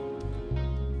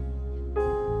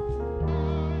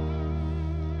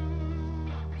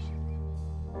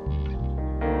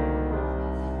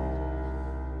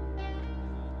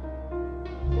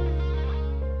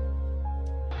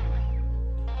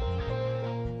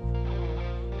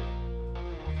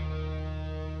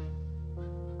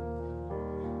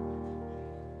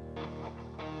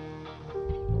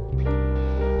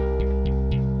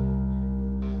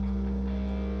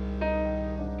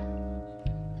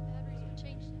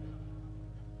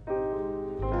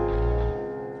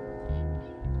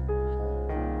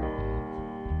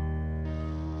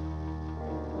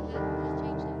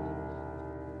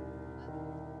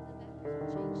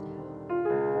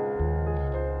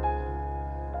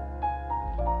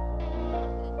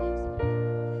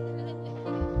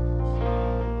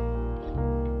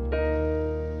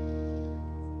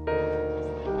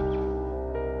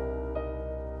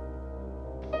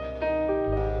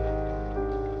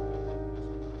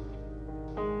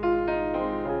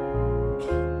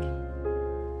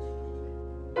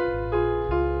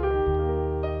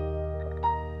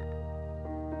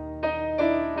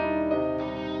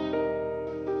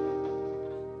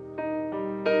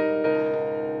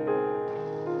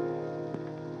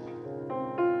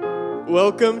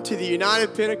Welcome to the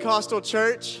United Pentecostal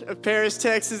Church of Paris,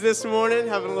 Texas this morning.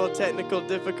 Having a little technical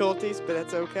difficulties, but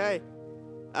that's okay.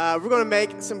 We're going to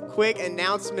make some quick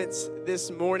announcements this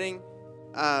morning.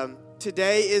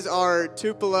 Today is our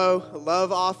Tupelo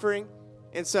love offering.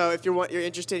 And so if you're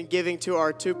interested in giving to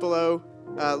our Tupelo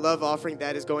love offering,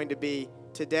 that is going to be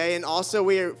today. And also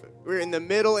we're in the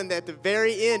middle and at the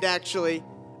very end, actually,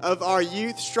 of our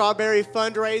Youth Strawberry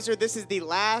fundraiser. This is the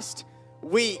last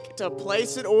week to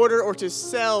place an order or to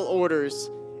sell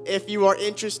orders. If you are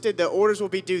interested, the orders will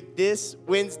be due this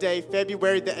Wednesday,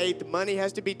 February the 8th. Money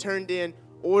has to be turned in,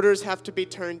 orders have to be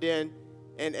turned in,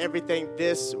 and everything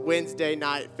this Wednesday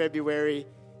night, February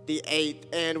the 8th.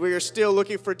 And we are still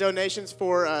looking for donations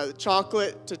for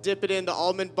chocolate to dip it in, the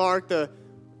almond bark, the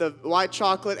white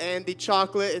chocolate, and the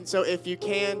chocolate. And so if you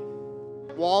can,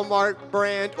 Walmart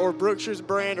brand or Brookshire's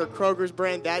brand or Kroger's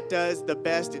brand, that does the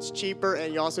best. It's cheaper,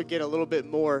 and you also get a little bit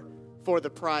more for the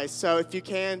price. So if you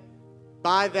can,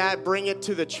 buy that, bring it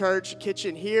to the church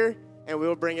kitchen here, and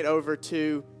we'll bring it over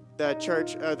to the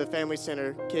church, the Family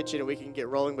Center kitchen, and we can get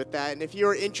rolling with that. And if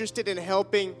you're interested in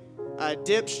helping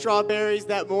dip strawberries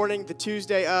that morning, the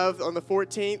Tuesday on the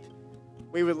 14th,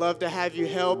 we would love to have you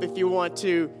help. If you want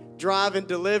to drive and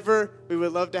deliver, we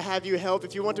would love to have you help.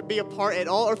 If you want to be a part at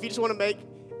all, or if you just want to make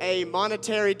a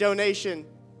monetary donation,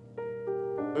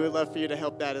 we would love for you to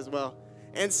help that as well.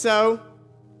 And so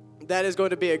that is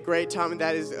going to be a great time, and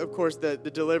that is, of course, the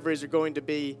deliveries are going to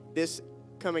be this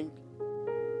coming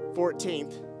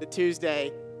 14th, the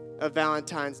Tuesday of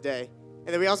Valentine's Day. And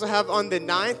then we also have on the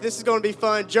 9th, this is going to be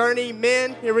fun, Journey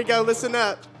Men. Here we go, listen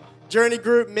up. Journey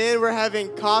Group Men, we're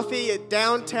having coffee at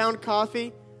Downtown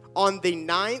Coffee on the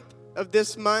 9th of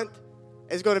this month.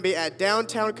 Is going to be at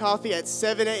Downtown Coffee at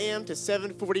 7 a.m. to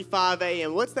 7:45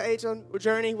 a.m. What's the age on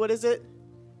Journey? What is it?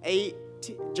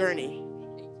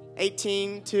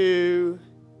 18 to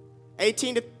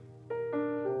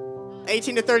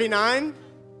 39?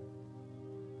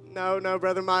 No,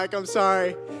 Brother Mike, I'm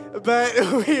sorry. But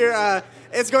we're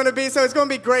it's going to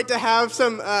be great to have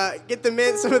some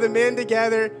some of the men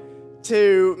together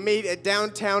to meet at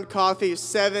Downtown Coffee,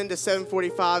 7 to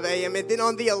 7:45 a.m. And then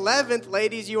on the 11th,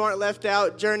 ladies, you aren't left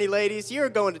out. Journey ladies, you're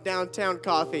going to Downtown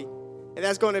Coffee. And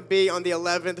that's going to be on the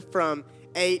 11th from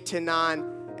 8 to 9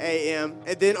 a.m.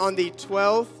 And then on the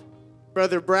 12th,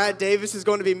 Brother Brad Davis is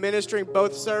going to be ministering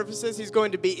both services. He's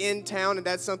going to be in town, and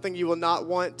that's something you will not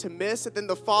want to miss. And then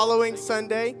the following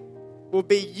Sunday will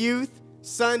be Youth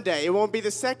Sunday. It won't be the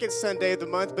second Sunday of the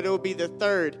month, but it will be the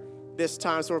third this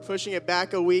time. So we're pushing it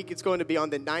back a week. It's going to be on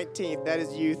the 19th. That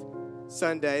is Youth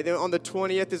Sunday. Then on the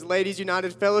 20th is Ladies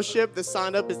United Fellowship. The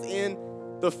sign up is in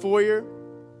the foyer.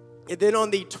 And then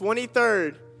on the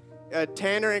 23rd,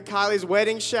 Tanner and Kylie's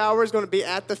wedding shower is going to be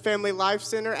at the Family Life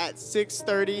Center at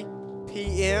 6:30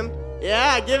 p.m.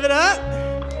 Yeah, give it up.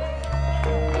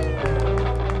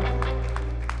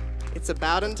 It's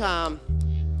about in time.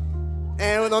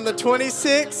 And on the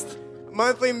 26th,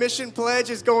 monthly mission pledge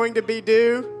is going to be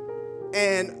due.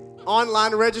 And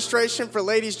online registration for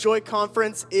Ladies Joy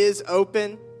Conference is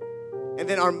open. And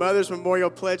then our Mother's Memorial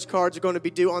pledge cards are going to be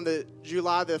due on the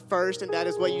July the 1st. And that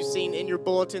is what you've seen in your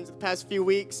bulletins the past few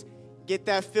weeks. Get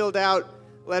that filled out.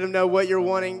 Let them know what you're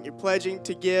wanting, you're pledging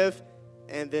to give.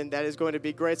 And then that is going to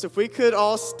be great. So if we could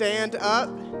all stand up.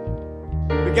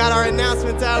 We got our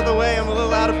announcements out of the way. I'm a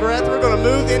little out of breath. We're going to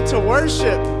move into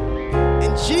worship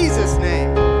in Jesus'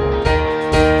 name.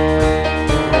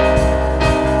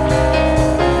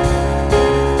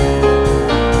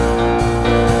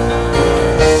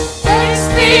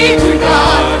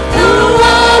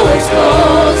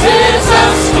 Causes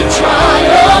us to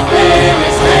triumph in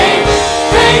His name.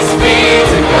 Thanks be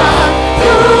to God,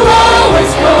 who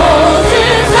always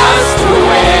causes us to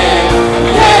win.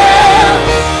 Yeah.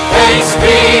 Thanks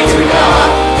be to God,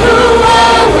 who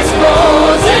always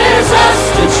causes us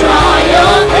to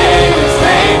triumph in His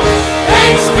name.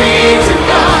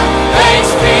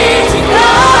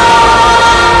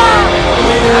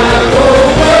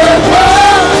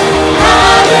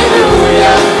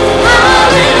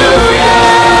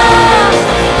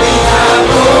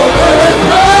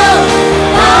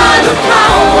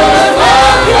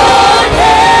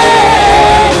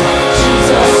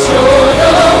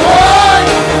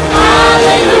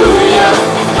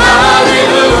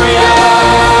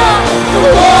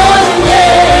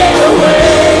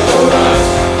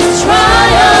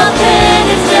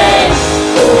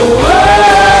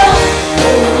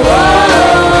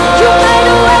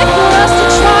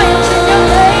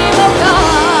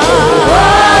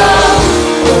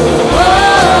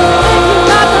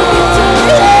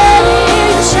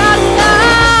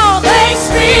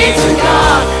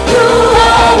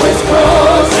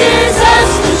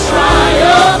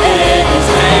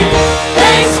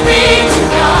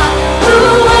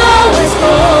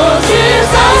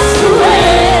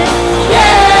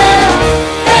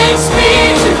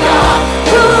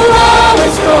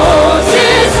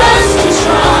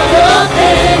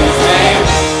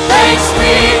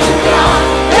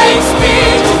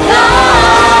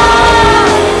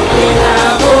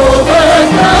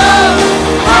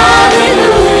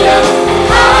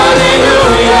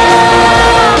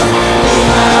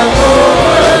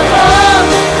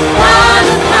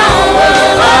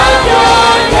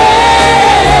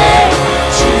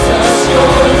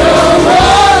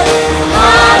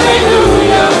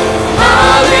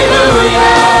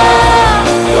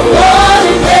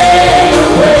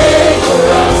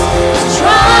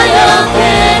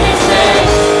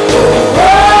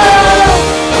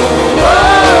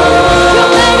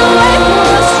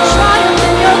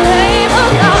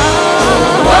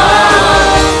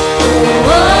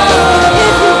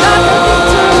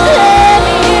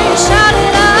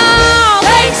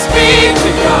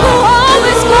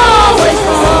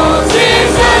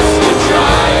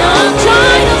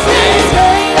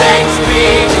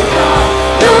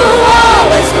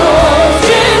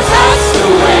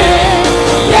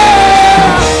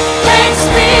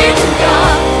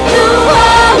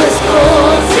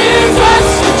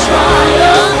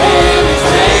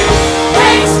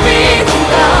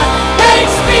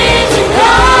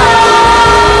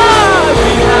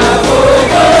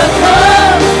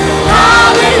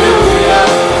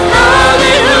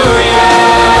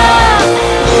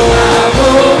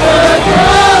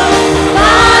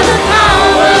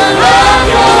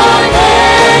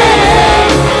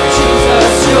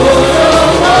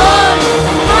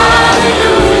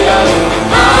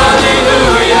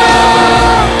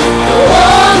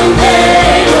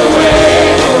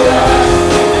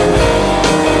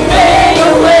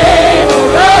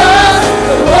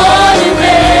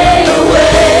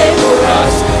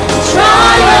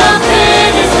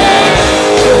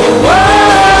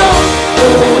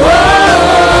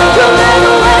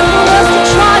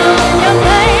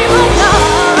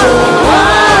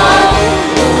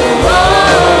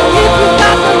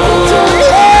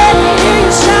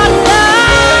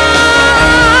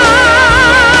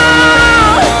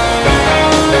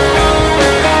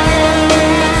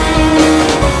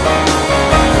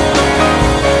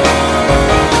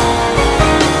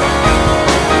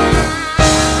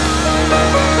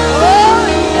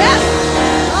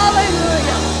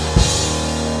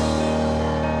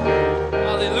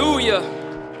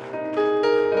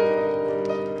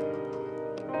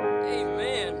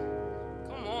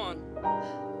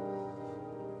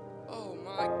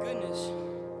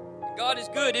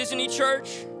 isn't he,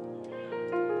 church?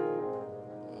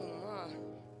 Oh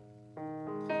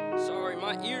my. Sorry,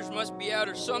 my ears must be out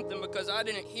or something because I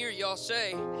didn't hear y'all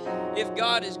say if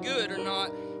God is good or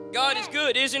not. God is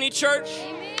good, isn't he, church?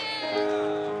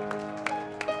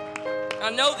 I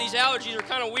know these allergies are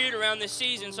kind of weird around this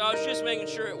season, so I was just making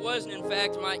sure it wasn't, in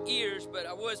fact, my ears, but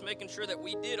I was making sure that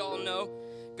we did all know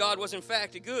God was, in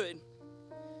fact, good.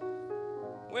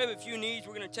 We have a few needs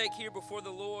we're going to take here before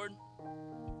the Lord.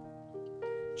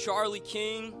 Charlie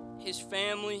King, his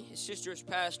family, his sister has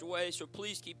passed away, so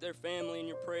please keep their family in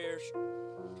your prayers.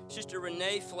 Sister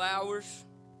Renee Flowers,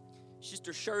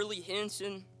 Sister Shirley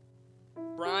Henson,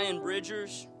 Brian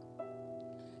Bridgers,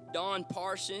 Don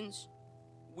Parsons,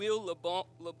 Will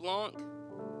LeBlanc,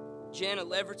 Jana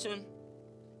Leverton,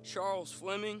 Charles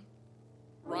Fleming,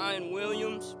 Ryan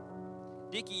Williams,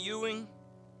 Dickie Ewing,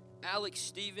 Alex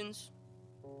Stevens,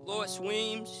 Lois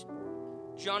Weems,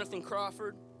 Jonathan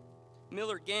Crawford,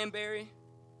 Miller Gamberry,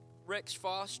 Rex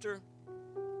Foster,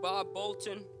 Bob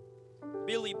Bolton,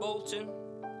 Billy Bolton,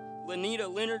 Lanita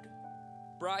Leonard,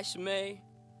 Bryce May,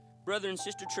 Brother and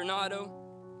Sister Trinado,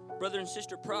 Brother and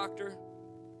Sister Proctor,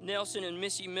 Nelson and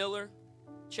Missy Miller,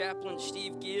 Chaplain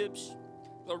Steve Gibbs,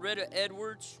 Loretta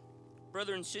Edwards,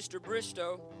 Brother and Sister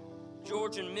Bristow,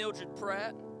 George and Mildred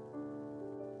Pratt,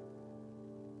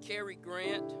 Carrie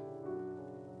Grant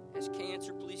has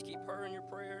cancer. Please keep her in your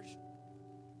prayers.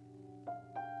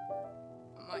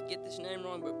 I might get this name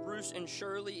wrong, but Bruce and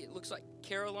Shirley, it looks like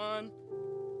Caroline.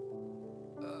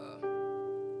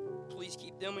 Please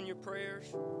keep them in your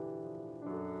prayers.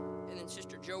 And then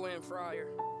Sister Joanne Fryer,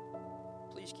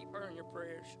 please keep her in your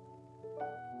prayers.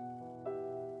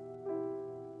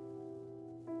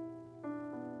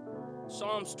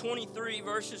 Psalms 23,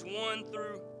 verses 1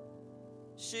 through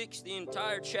 6, the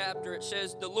entire chapter, it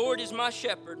says, "The Lord is my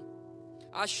shepherd,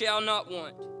 I shall not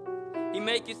want. He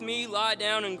maketh me lie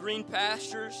down in green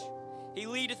pastures. He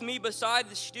leadeth me beside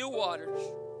the still waters.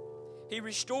 He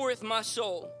restoreth my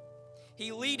soul.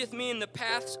 He leadeth me in the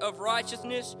paths of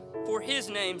righteousness for his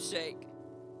name's sake.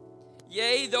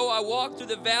 Yea, though I walk through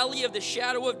the valley of the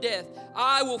shadow of death,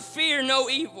 I will fear no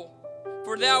evil,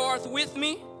 for thou art with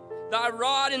me. Thy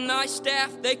rod and thy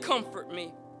staff, they comfort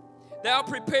me. Thou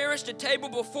preparest a table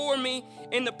before me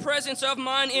in the presence of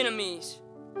mine enemies.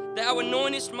 Thou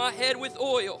anointest my head with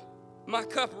oil. My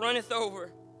cup runneth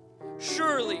over.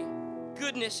 Surely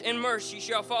goodness and mercy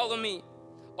shall follow me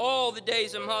all the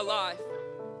days of my life,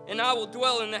 and I will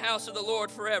dwell in the house of the Lord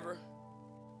forever."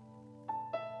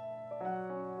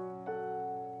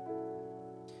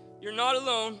 You're not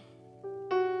alone.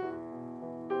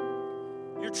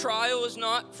 Your trial is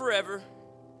not forever.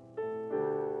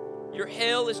 Your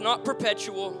hell is not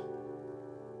perpetual.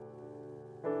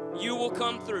 You will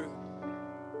come through.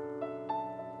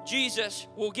 Jesus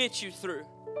will get you through.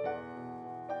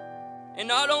 And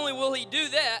not only will he do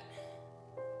that,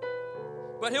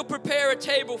 but he'll prepare a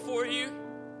table for you.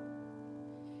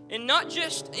 And not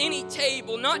just any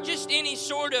table, not just any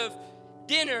sort of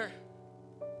dinner,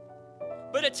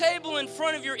 but a table in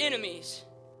front of your enemies.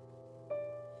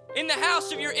 In the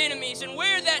house of your enemies. And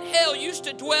where that hell used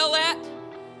to dwell at,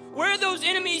 where those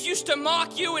enemies used to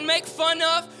mock you and make fun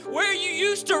of, where you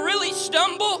used to really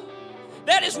stumble,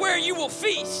 that is where you will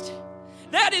feast.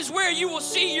 That is where you will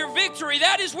see your victory.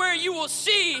 That is where you will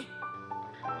see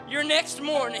your next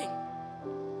morning.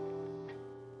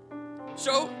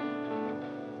 So,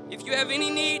 if you have any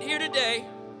need here today,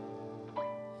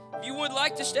 if you would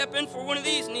like to step in for one of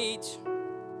these needs,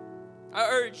 I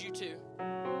urge you to.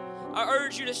 I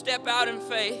urge you to step out in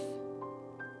faith,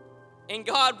 and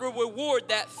God will reward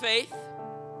that faith,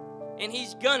 and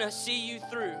he's gonna see you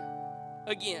through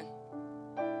again,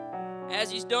 as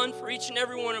he's done for each and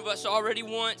every one of us already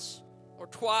once or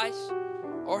twice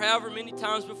or however many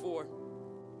times before.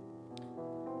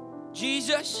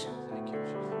 Jesus,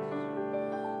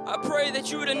 I pray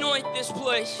that you would anoint this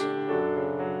place.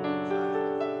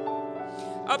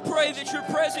 I pray that your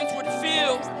presence would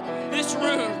fill this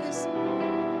room.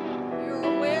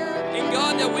 And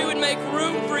God, that we would make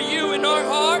room for you in our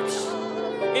hearts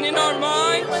and in our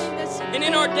minds and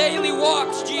in our daily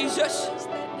walks, Jesus.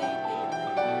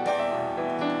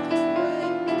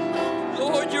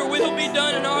 Lord, your will be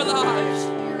done in our lives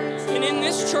and in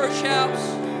this church house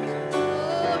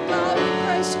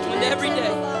and every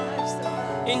day.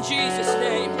 In Jesus'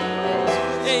 name,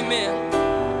 amen.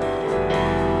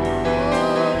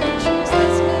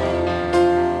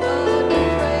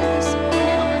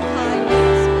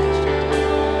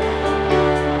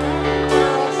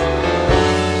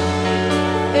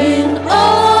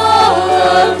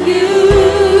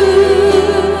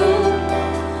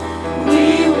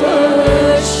 We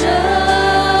worship.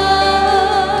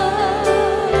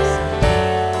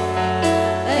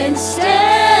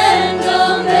 stand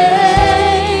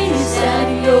amazed at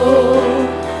your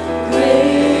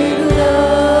great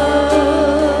love.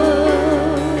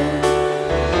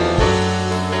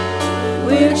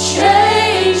 We're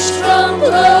changed from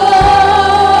glory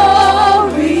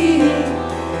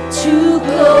to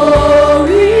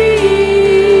glory.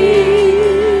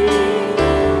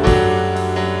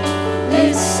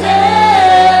 Let's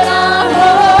set our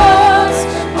hearts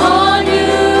on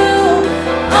you,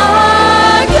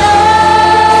 our God.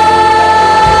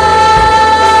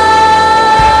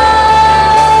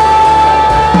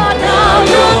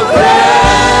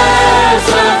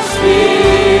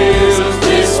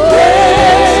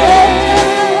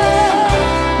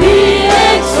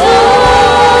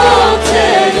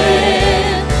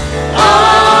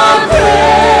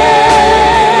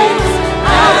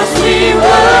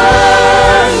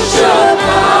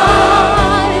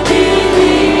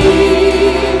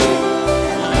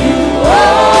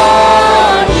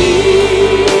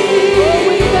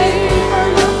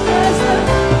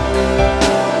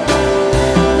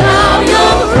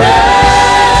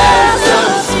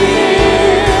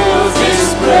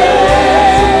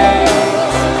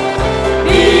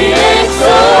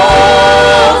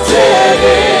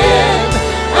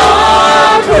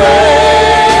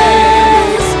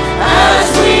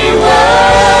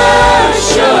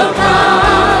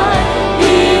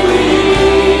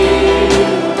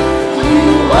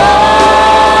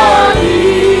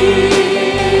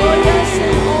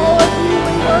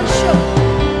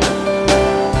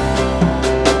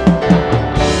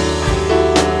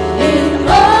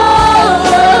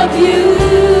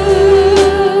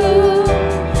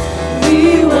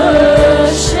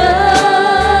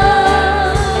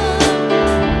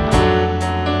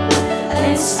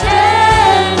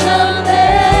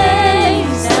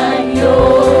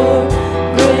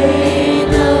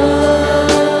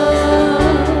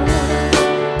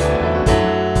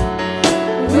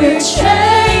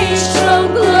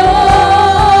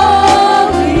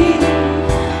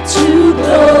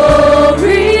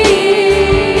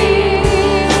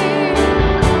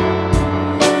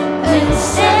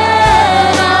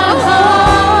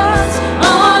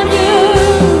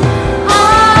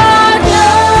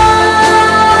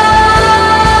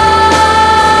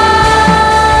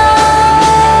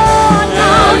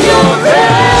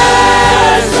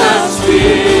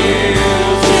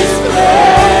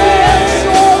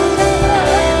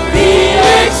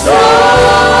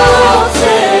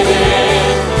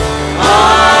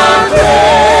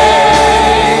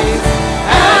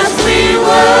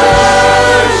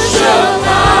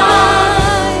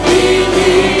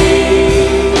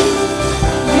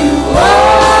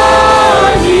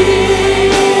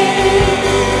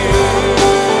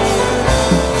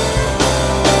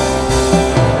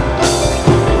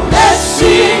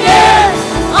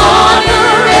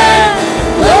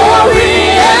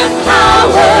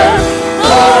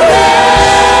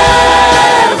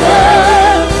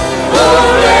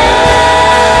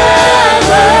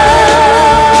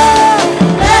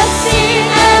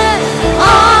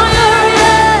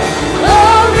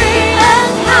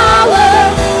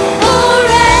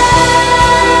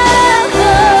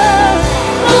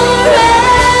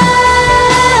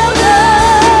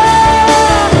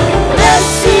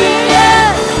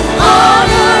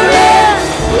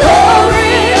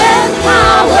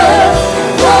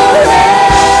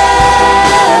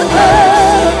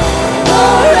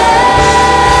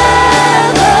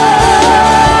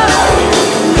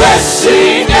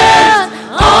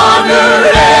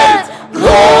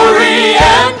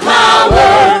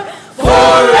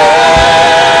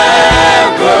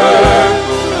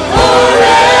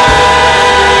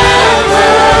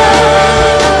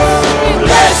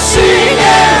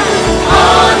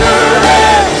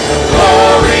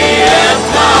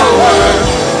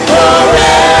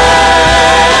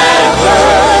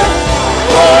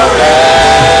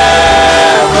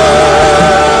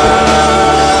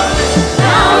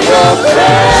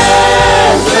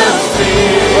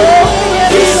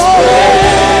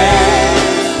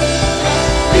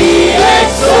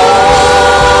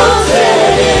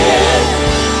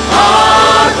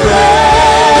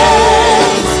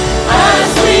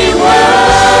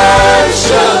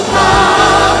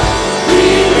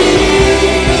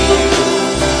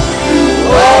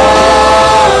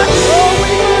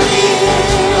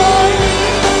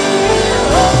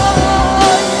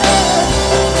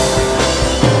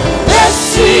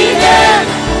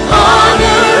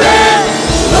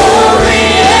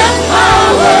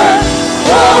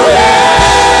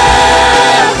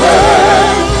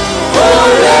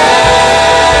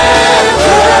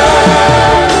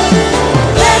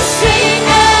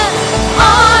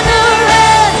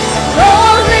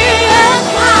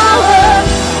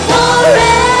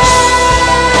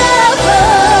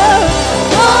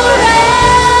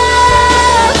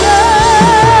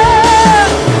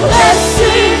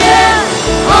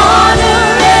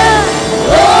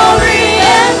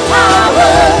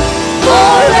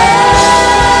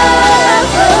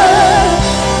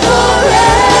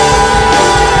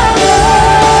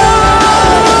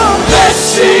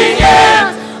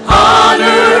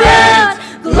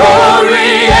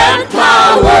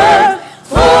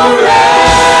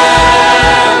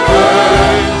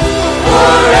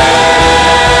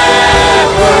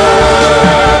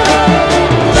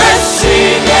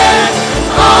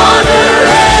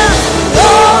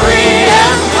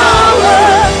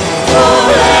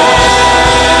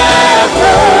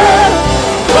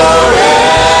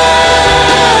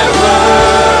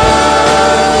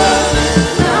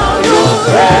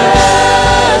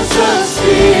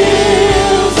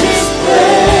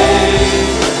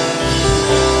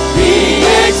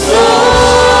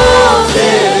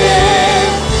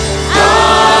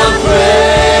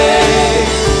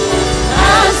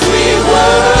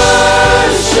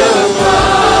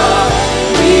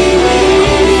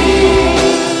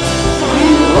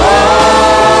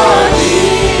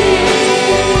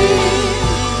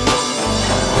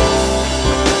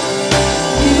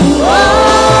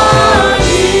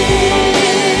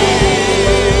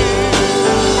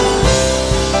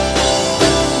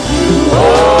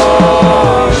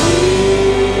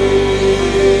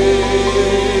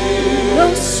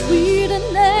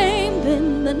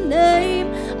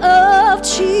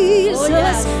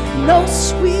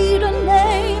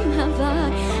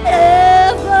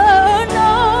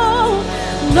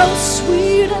 No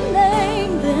sweeter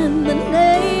name than the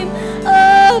name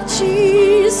of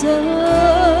Jesus.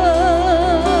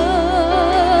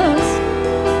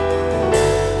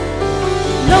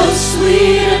 No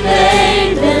sweeter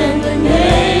name than the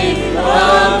name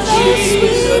of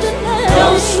Jesus.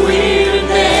 No sweeter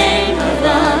name have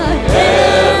I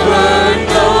ever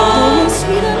known.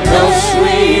 No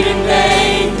sweeter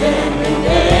name than the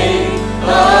name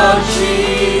of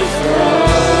Jesus.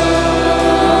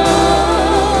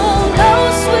 No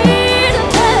sweeter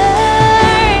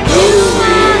name. No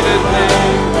sweeter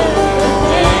name than the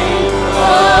name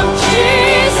of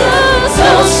Jesus.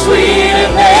 No sweeter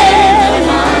name have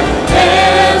I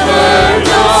ever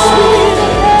known.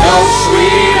 No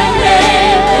sweeter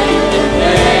name than the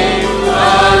name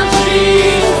of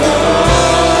Jesus.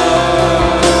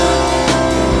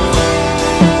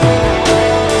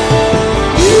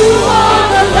 You are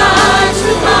the light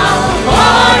to my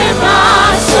heart and my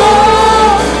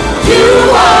soul. You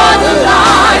are the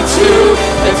light to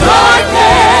the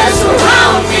darkness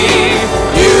around me.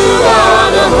 You are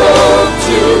the hope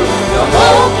to the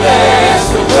hopeless,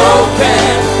 the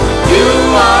broken. You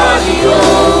are the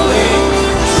only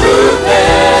truth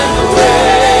and the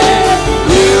way.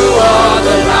 You are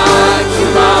the light to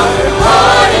my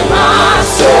heart and my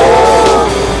soul.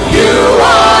 You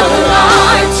are the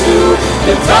light to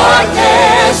the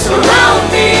darkness around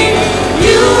me.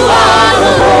 You are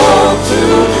the hope to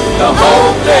the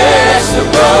hopeless, the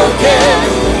broken.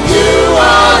 You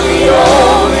are the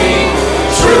only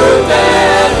truth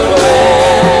and the way.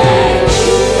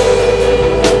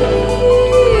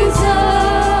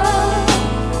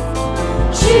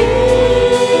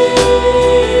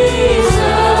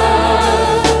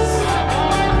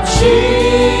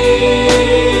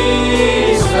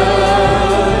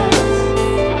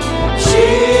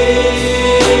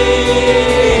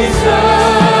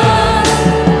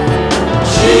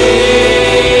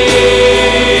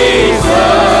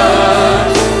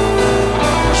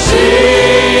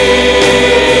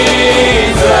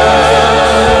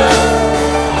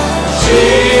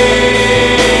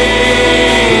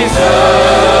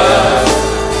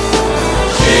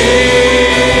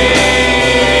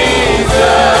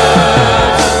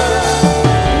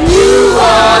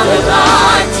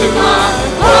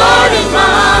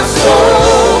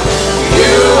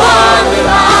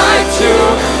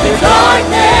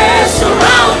 Darkness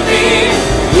around me.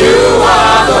 You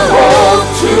are the hope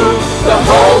to the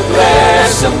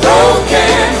hopeless and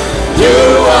broken. You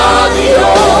are the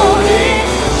only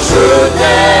truth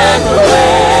and the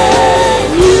way.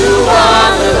 You are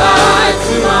the light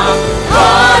to my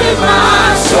heart and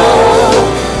my soul.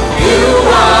 You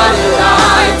are the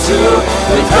light to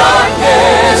the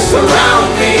darkness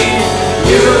around me.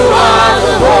 You are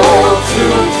the hope to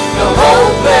the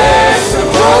hopeless and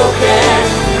broken.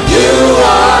 You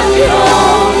are the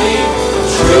only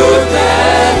truth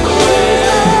and the way.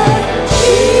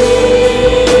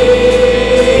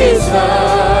 Jesus.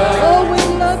 Oh, we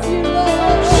love you,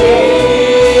 Lord. Jesus.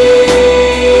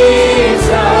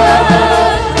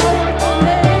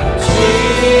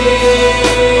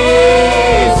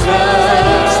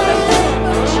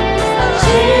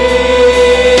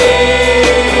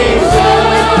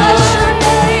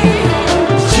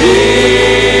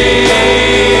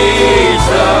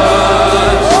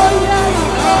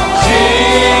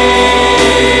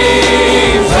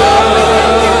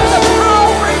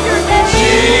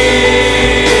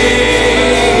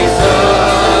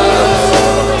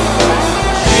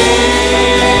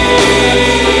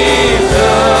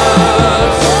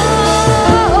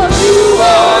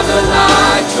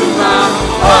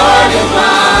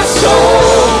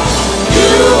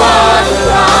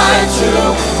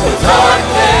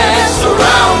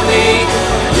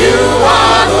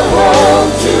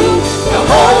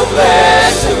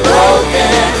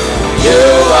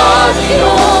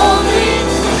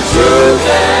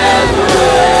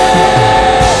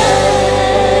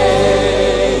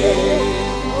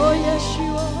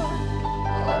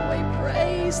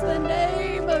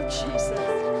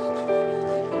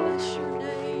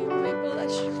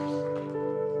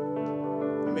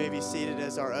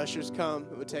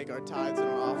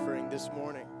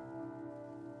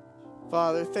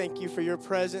 Father, thank you for your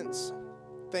presence.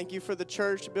 Thank you for the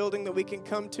church building that we can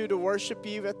come to worship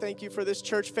you. I thank you for this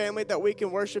church family that we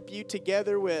can worship you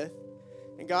together with.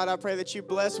 And God, I pray that you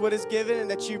bless what is given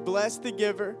and that you bless the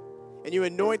giver and you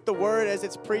anoint the word as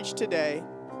it's preached today.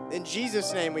 In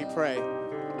Jesus' name we pray.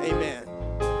 Amen.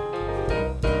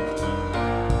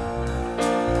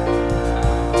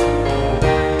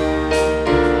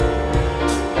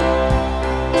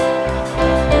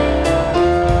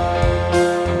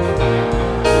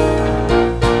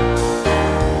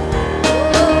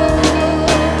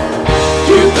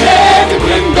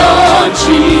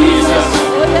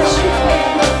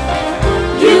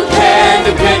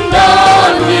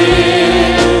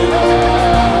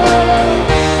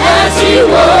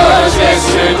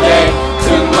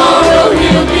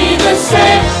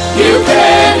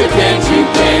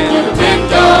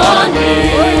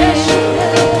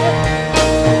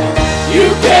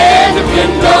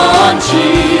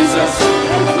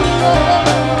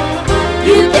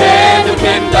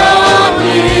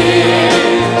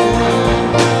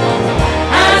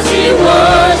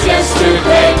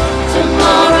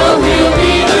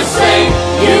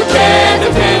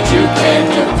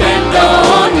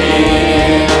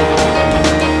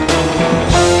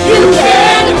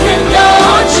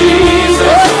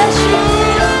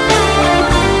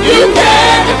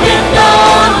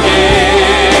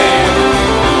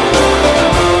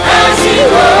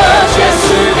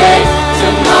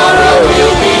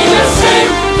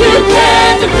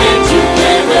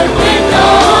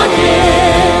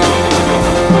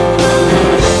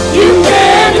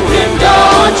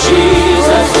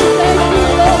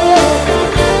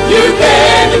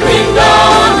 depend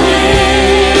on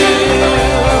Him.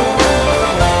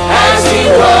 As He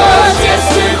was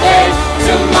yesterday,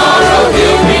 tomorrow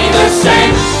He'll be the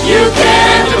same. You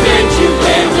can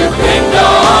depend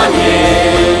on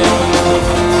Him.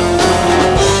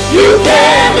 You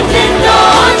can depend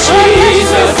on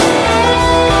Jesus.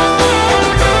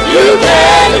 You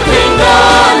can depend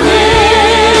on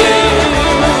Him.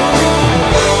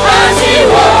 As He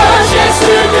was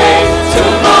yesterday,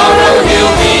 tomorrow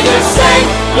He'll be the same.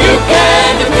 You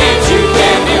can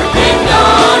depend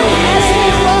on Him.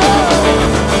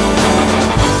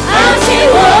 As He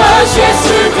was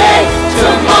yesterday,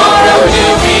 tomorrow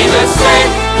He'll be the same.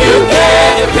 You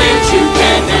can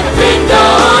depend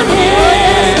on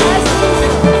Him.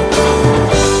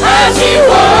 As He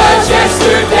was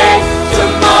yesterday,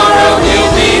 tomorrow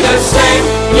He'll be the same.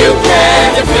 You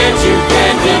can depend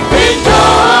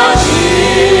on Him.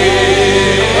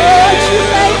 Aren't you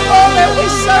thankful that we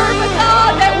serve a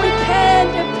God that we can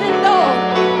depend on?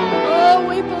 Oh,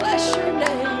 we bless your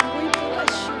name. We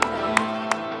bless your name.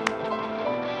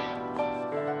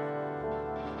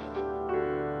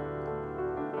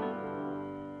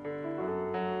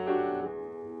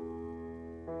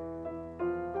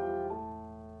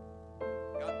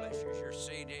 God bless you as you're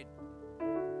seated.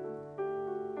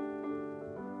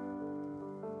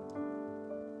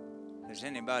 Has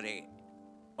anybody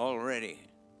already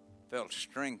felt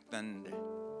strengthened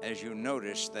as you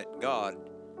notice that God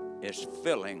is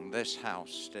filling this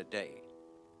house today?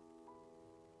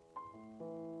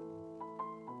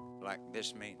 Like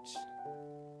this means.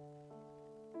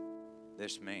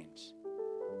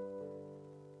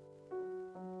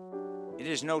 It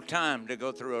is no time to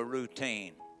go through a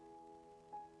routine.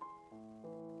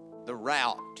 The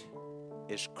route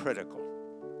is critical.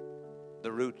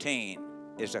 The routine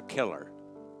is a killer.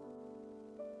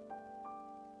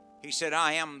 He said,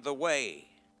 I am the way,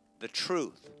 the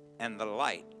truth, and the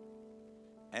light,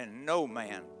 and no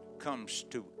man comes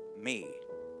to me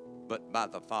but by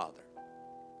the Father.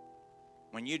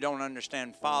 When you don't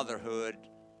understand fatherhood,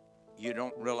 you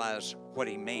don't realize what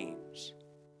he means.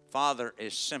 Father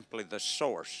is simply the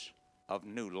source of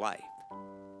new life.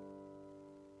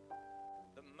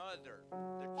 The mother,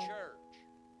 the church,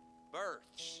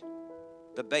 births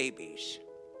the babies.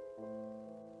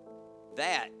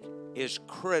 That is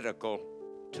critical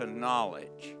to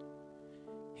knowledge.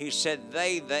 He said,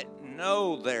 they that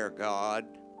know their God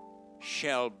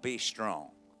shall be strong.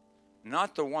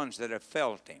 Not the ones that have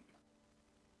felt him.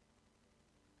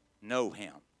 Know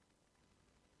him.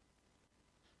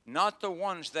 Not the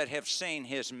ones that have seen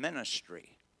his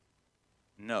ministry.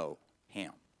 Know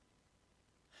him.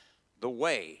 The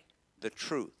way, the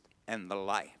truth, and the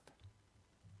life.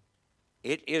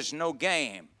 It is no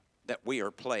game that we are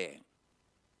playing.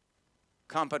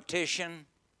 Competition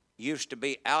used to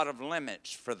be out of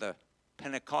limits for the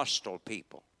Pentecostal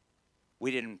people. We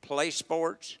didn't play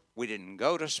sports. We didn't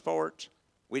go to sports.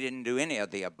 We didn't do any of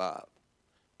the above.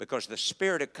 Because the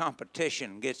spirit of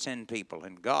competition gets in people,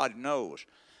 and God knows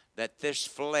that this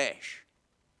flesh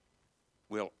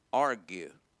will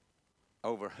argue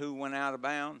over who went out of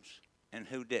bounds and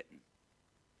who didn't.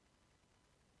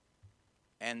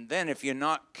 And then if you're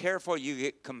not careful, you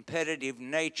get competitive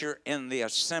nature in the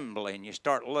assembly, and you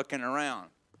start looking around.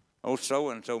 Oh,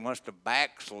 so-and-so must have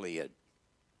backslid.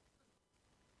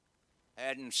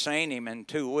 Hadn't seen him in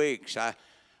 2 weeks. I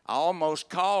almost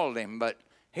called him, but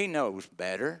he knows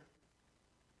better.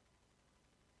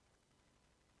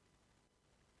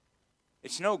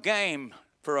 It's no game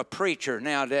for a preacher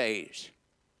nowadays.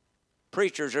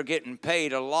 Preachers are getting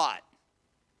paid a lot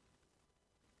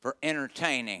for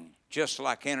entertaining, just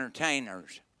like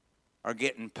entertainers are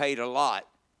getting paid a lot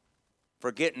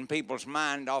for getting people's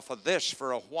mind off of this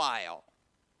for a while,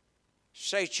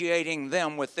 satiating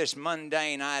them with this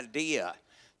mundane idea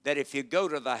that if you go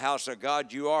to the house of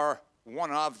God, you are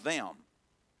one of them.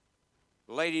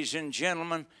 Ladies and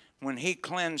gentlemen, when he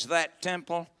cleansed that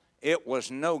temple, it was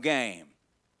no game.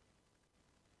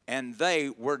 And they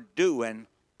were doing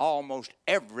almost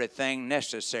everything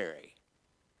necessary,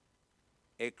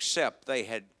 except they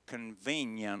had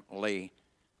conveniently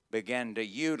began to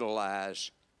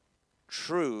utilize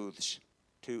truths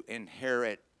to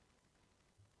inherit.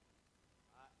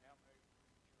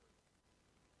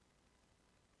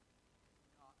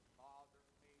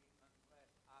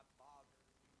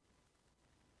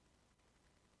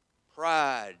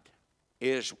 Pride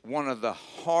is one of the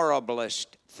horriblest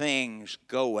things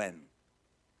going.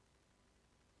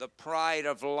 The pride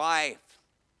of life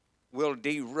will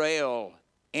derail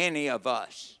any of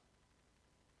us.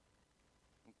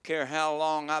 Don't care how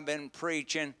long I've been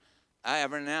preaching,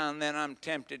 every now and then I'm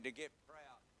tempted to get proud.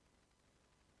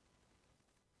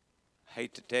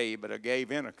 Hate to tell you, but I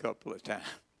gave in a couple of times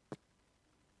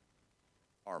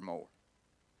or more.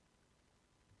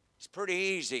 It's pretty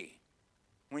easy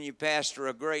when you pastor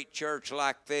a great church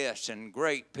like this and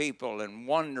great people and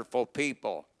wonderful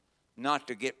people not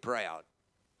to get proud.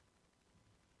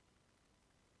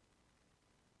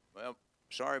 Well,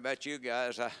 sorry about you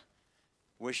guys. I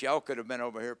wish y'all could have been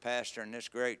over here pastoring this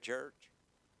great church.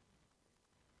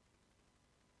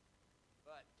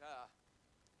 But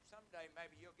someday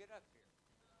maybe you'll get up here.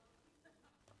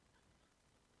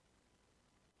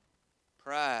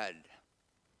 Pride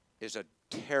is a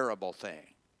terrible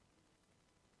thing.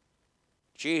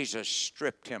 Jesus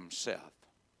stripped himself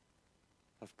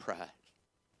of pride.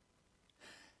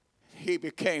 He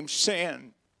became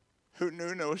sin who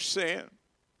knew no sin,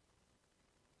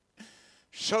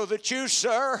 so that you,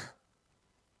 sir,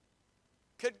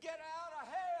 could get out of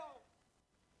hell.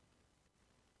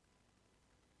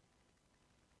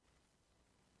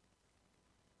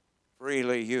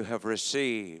 Freely you have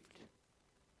received,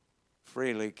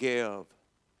 freely give.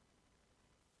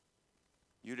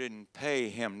 You didn't pay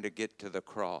him to get to the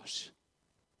cross.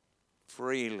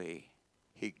 Freely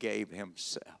he gave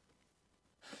himself,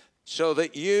 so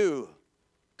that you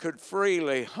could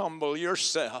freely humble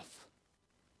yourself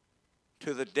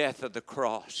to the death of the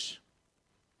cross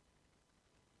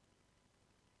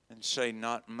and say,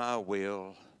 not my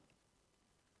will,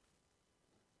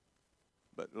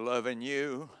 but loving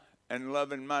you and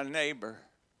loving my neighbor,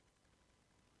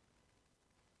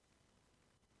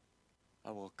 I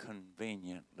will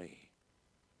conveniently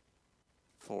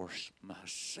force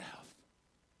myself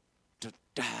to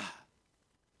die,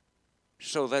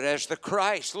 so that as the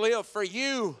Christ lived for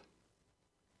you,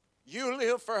 you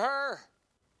live for her,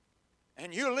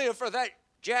 and you live for that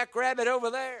jackrabbit over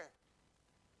there.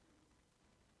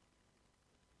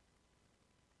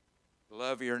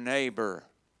 Love your neighbor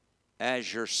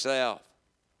as yourself.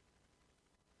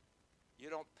 You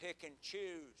don't pick and choose.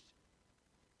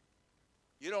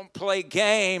 You don't play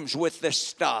games with this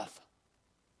stuff.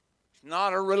 It's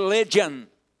not a religion.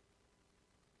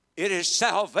 It is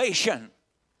salvation.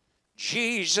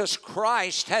 Jesus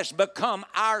Christ has become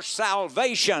our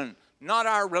salvation, not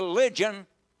our religion.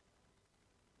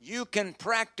 You can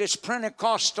practice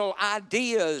Pentecostal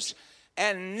ideas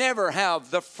and never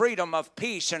have the freedom of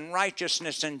peace and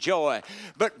righteousness and joy.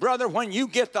 But brother, when you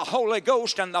get the Holy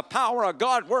Ghost and the power of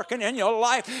God working in your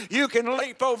life, you can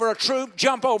leap over a troop,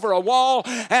 jump over a wall,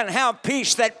 and have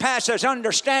peace that passes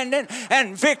understanding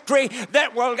and victory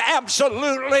that will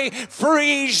absolutely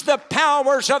freeze the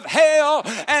powers of hell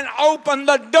and open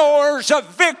the doors of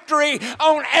victory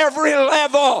on every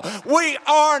level. We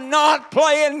are not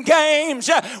playing games.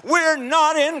 We're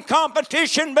not in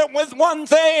competition, but with one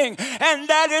thing, and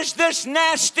that is this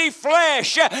nasty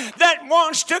flesh that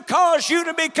wants to cause you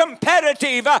to be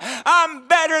competitive. I'm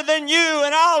better than you,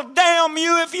 and I'll damn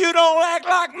you if you don't act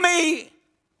like me.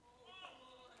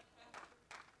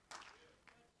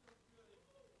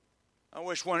 I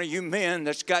wish one of you men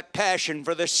that's got passion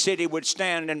for this city would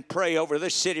stand and pray over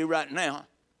this city right now.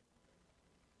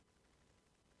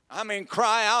 I mean,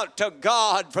 cry out to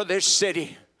God for this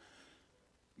city.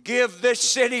 Give this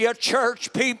city a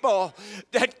church, people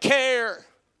that care.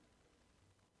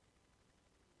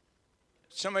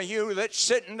 Some of you that's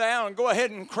sitting down, go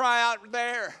ahead and cry out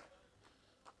there.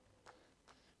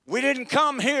 We didn't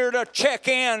come here to check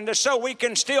in so we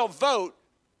can still vote.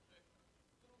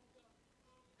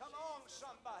 Come on,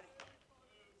 somebody.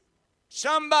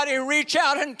 Somebody reach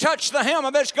out and touch the hem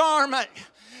of his garment.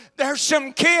 There's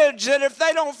some kids that if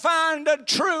they don't find the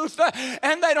truth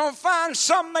and they don't find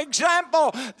some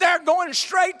example, they're going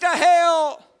straight to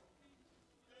hell.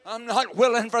 I'm not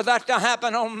willing for that to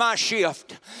happen on my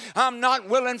shift. I'm not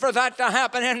willing for that to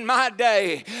happen in my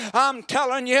day. I'm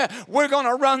telling you, we're going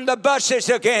to run the buses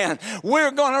again. We're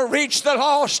going to reach the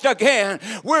lost again.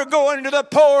 We're going to the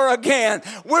poor again.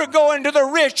 We're going to the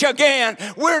rich again.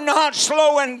 We're not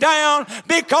slowing down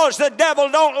because the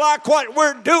devil don't like what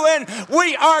we're doing.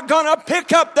 We are going to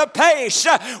pick up the pace.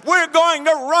 We're going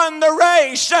to run the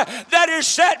race that is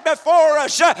set before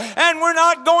us, and we're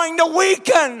not going to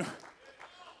weaken.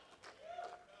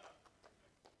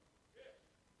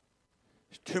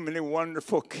 Too many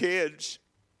wonderful kids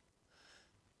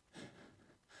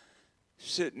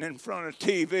sitting in front of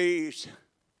TVs.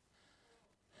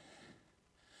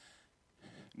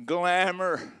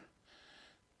 Glamour.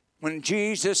 When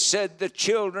Jesus said the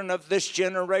children of this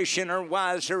generation are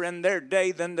wiser in their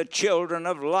day than the children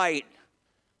of light,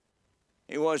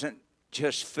 he wasn't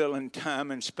just filling time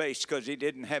and space because he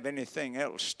didn't have anything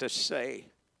else to say.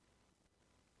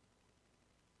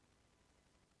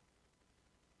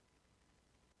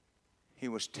 He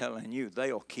was telling you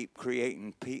they'll keep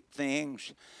creating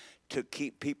things to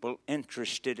keep people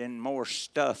interested in more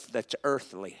stuff that's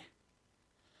earthly.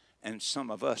 And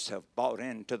some of us have bought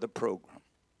into the program.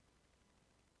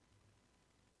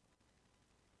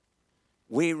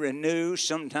 We renew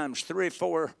sometimes 3 or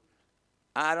 4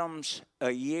 items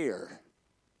a year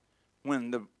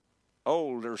when the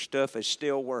older stuff is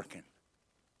still working.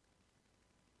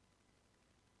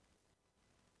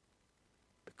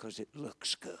 Because it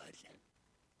looks good.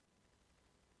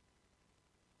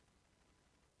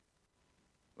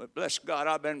 But bless God,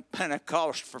 I've been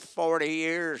Pentecost for 40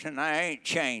 years and I ain't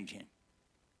changing.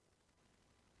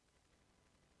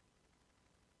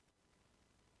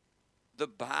 The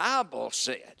Bible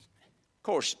said, of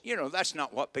course, you know, that's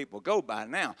not what people go by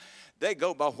now. They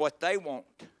go by what they want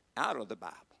out of the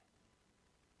Bible.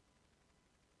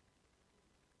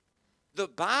 The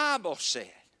Bible said,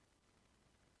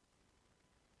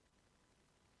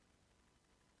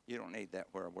 you don't need that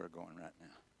where we're going right now.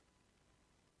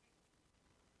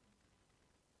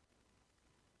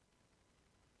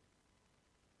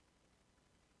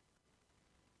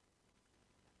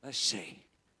 Let's see.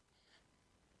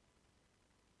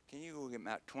 Can you go get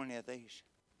about 20 of these?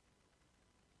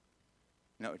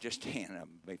 No, just 10 of them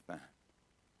will be fine.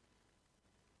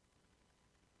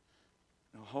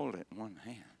 No, hold it in one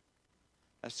hand.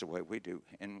 That's the way we do.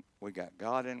 And we got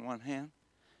God in one hand,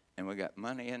 and we got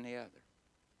money in the other.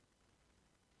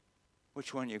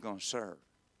 Which one are you going to serve?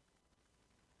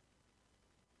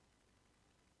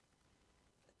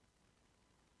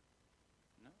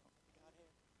 No.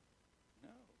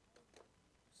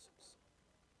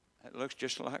 That looks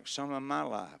just like some of my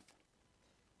life.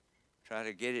 Try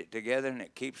to get it together and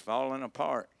it keeps falling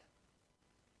apart.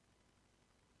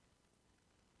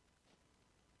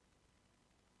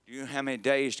 Do you know how many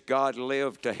days God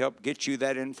lived to help get you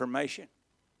that information?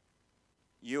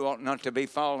 You ought not to be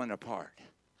falling apart.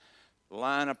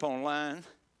 Line upon line,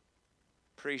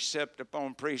 precept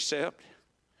upon precept,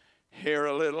 here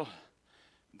a little,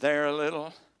 there a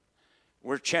little.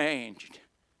 We're changed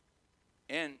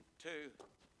into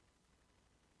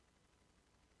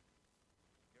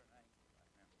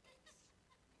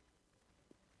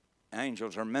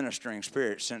angels are ministering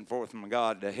spirits sent forth from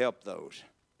God to help those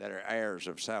that are heirs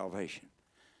of salvation.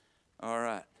 All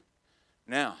right.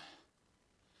 Now,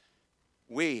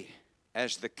 we,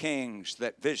 as the kings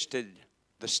that visited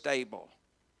the stable,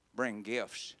 bring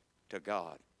gifts to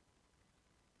God.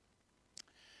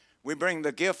 We bring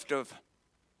the gift of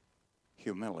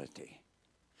humility.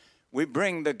 We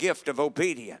bring the gift of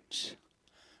obedience.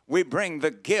 We bring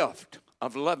the gift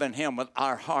of loving Him with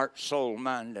our heart, soul,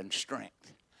 mind, and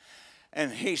strength.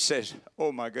 And He says,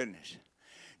 oh my goodness,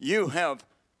 you have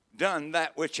done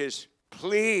that which is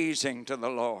pleasing to the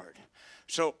Lord.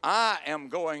 So I am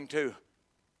going to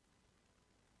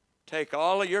take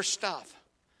all of your stuff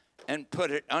and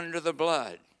put it under the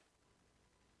blood.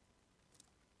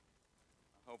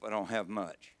 I hope I don't have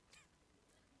much.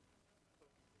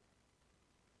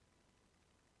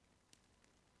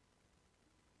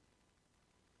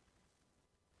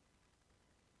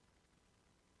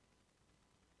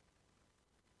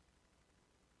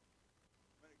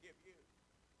 I'm going to give you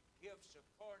gifts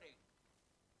according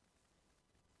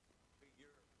to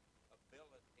your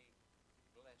ability to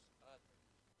bless others.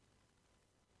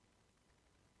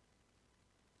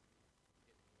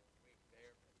 Getting a little weak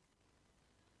there, but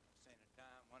I've seen a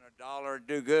time when $1 would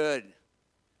do good.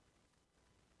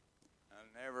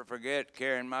 I'll never forget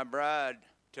carrying my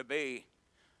bride-to-be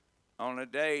on a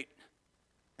date,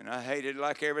 and I hated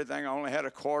like everything. I only had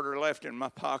a quarter left in my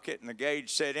pocket, and the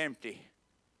gauge said empty.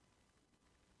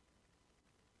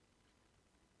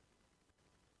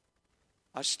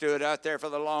 I stood out there for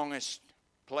the longest,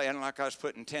 playing like I was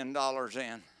putting $10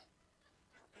 in.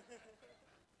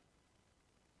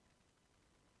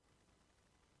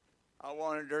 I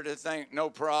wanted her to think, no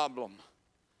problem,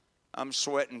 I'm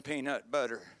sweating peanut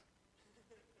butter.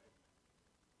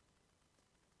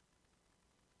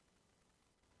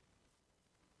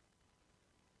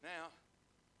 Now,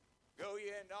 go ye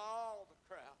into all the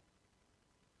crowd.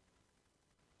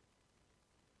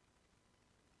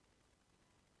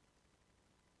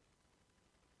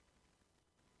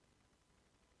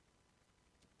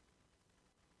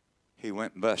 He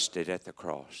went busted at the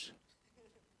cross.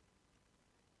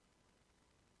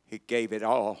 He gave it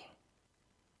all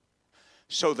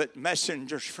so that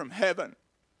messengers from heaven,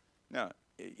 now,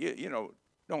 you know,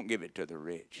 don't give it to the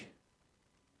rich.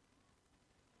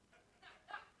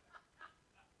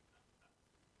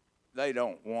 They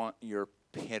don't want your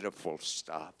pitiful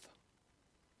stuff.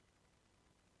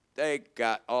 They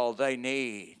got all they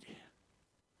need.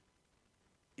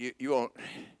 You won't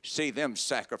see them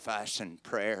sacrificing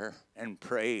prayer and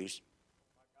praise.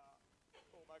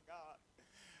 Oh my God.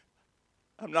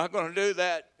 I'm not going to do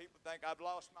that. People think I've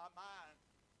lost my mind.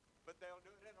 But they'll do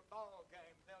it in a ball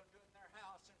game. They'll do it in their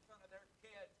house in front of their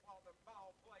kids while the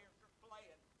ball players are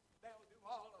playing. They'll do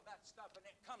all of that stuff, and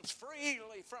it comes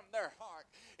freely from their heart.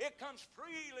 It comes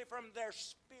freely from their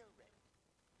spirit.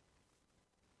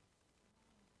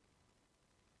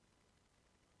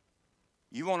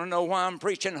 You want to know why I'm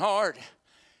preaching hard?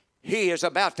 He is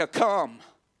about to come.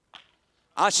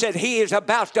 I said, He is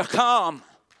about to come.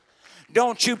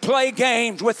 Don't you play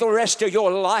games with the rest of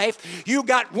your life. You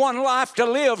got one life to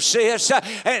live, sis.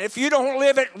 And if you don't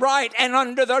live it right and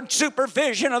under the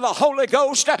supervision of the Holy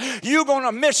Ghost, you're going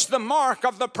to miss the mark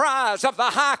of the prize of the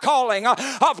high calling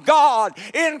of God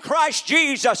in Christ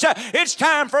Jesus. It's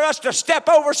time for us to step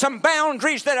over some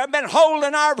boundaries that have been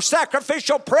holding our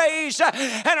sacrificial praise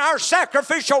and our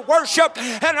sacrificial worship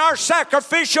and our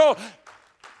sacrificial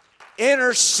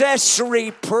intercessory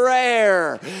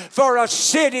prayer for a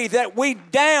city that we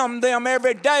damn them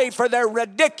every day for their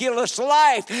ridiculous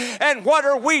life. And what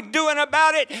are we doing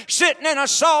about it? Sitting in a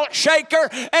salt shaker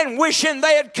and wishing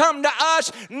they had come to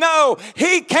us? No,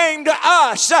 He came to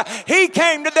us. He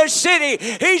came to the city.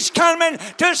 He's coming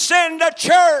to send a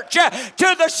church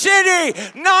to the city,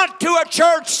 not to a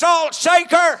church salt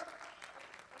shaker.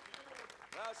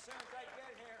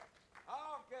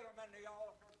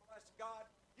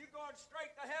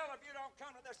 Straight to hell if you don't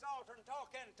come to this altar and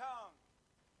talk in tongues.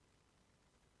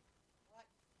 What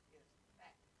is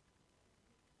that?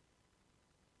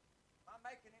 Am I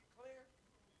making it clear?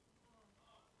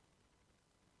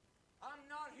 I'm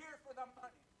not here for the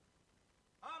money.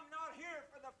 I'm not here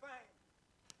for the fame.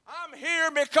 I'm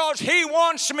here because He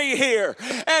wants me here.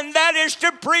 And that is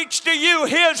to preach to you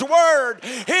His word,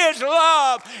 His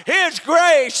love, His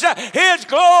grace, His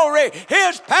glory,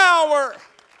 His power.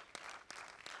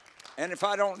 And if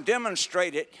I don't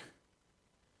demonstrate it,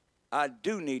 I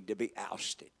do need to be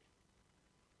ousted.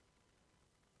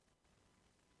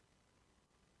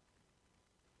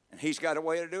 And He's got a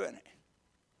way of doing it.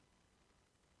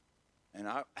 And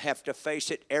I have to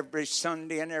face it every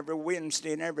Sunday and every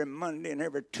Wednesday and every Monday and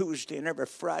every Tuesday and every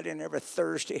Friday and every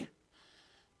Thursday.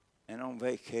 And on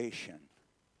vacation.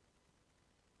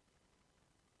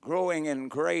 Growing in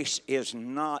grace is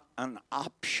not an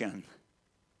option.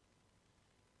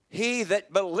 He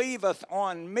that believeth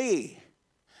on me,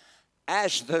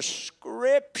 as the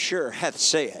Scripture hath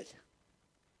said.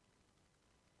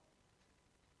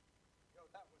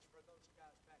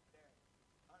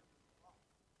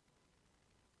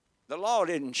 The law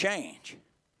didn't change.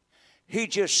 He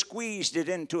just squeezed it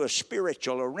into a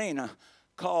spiritual arena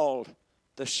called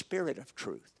the Spirit of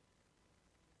truth.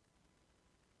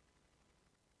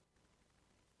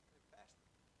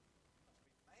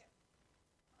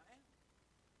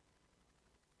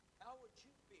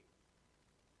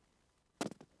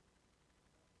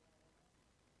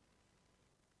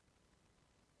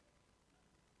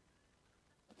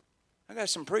 I got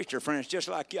some preacher friends just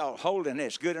like y'all holding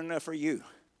this good enough for you.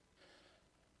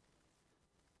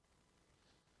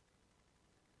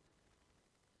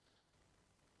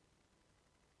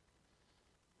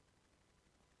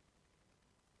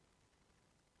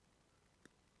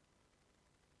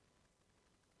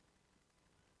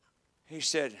 He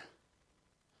said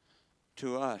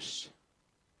to us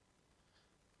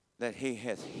that He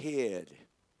hath hid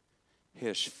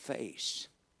His face.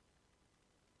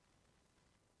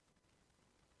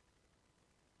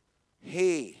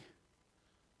 He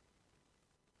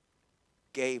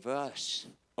gave us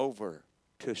over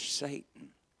to Satan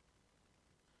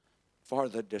for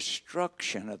the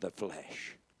destruction of the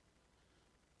flesh,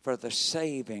 for the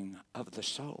saving of the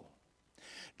soul.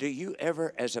 Do you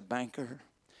ever, as a banker,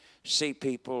 see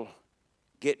people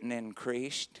getting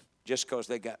increased just because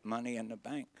they got money in the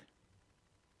bank?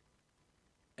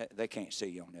 They can't see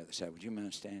you on the other side. Would you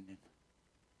mind standing?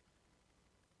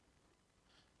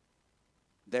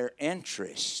 Their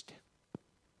interest.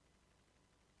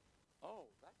 Oh,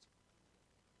 that's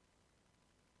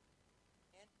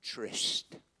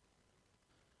interest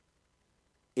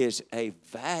is a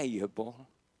valuable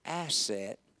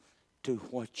asset to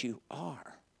what you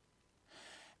are.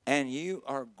 And you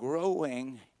are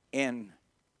growing in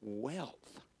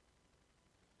wealth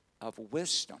of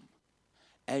wisdom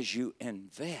as you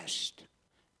invest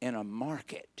in a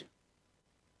market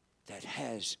that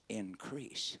has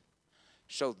increase.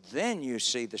 So then you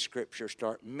see the Scripture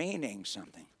start meaning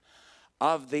something.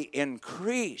 Of the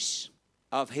increase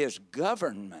of His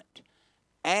government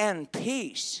and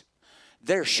peace,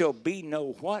 there shall be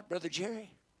no what, Brother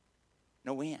Jerry?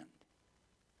 No end.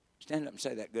 Stand up and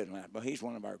say that good and loud. Well, he's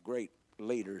one of our great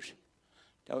leaders.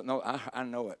 Don't know, I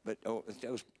know it, but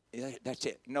that's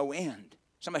it. No end.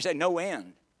 Somebody say no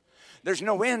end. There's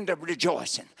no end of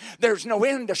rejoicing. There's no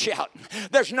end of shouting.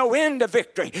 There's no end of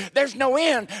victory. There's no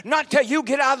end. Not till you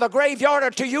get out of the graveyard or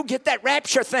till you get that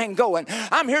rapture thing going.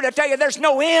 I'm here to tell you there's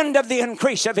no end of the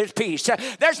increase of his peace.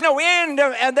 There's no end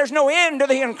of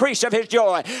the increase of his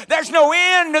joy. There's no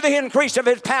end of the increase of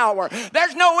his power.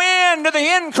 There's no end of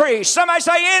the increase. Somebody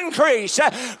say increase.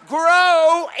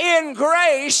 Grow in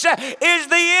grace is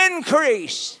the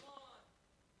increase.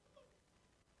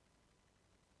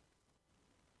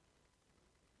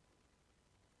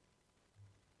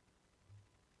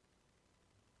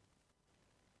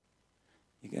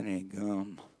 You got any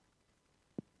gum?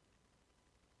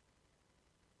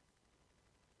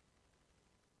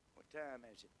 What time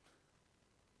is it?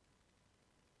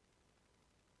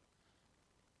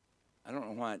 I don't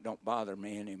know why it don't bother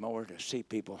me anymore to see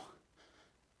people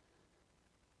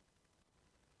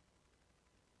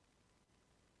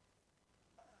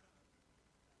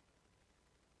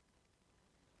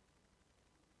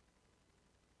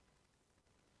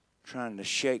trying to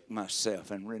shake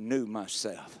myself and renew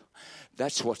myself.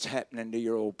 That's what's happening to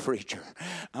your old preacher.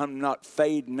 I'm not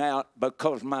fading out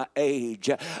because my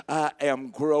age. I am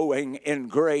growing in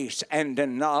grace and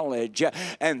in knowledge.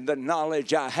 And the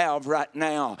knowledge I have right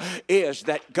now is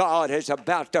that God is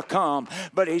about to come.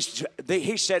 But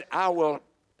he said, I will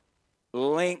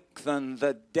lengthen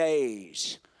the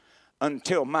days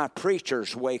until my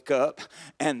preachers wake up,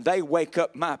 and they wake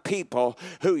up my people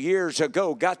who years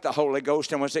ago got the Holy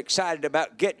Ghost and was excited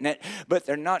about getting it, but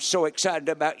they're not so excited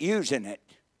about using it.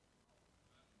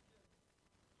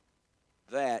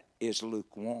 That is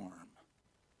lukewarm.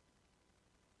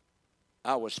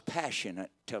 I was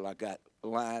passionate till I got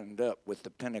lined up with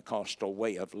the Pentecostal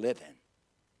way of living.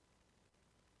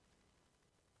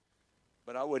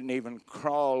 But I wouldn't even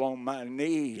crawl on my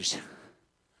knees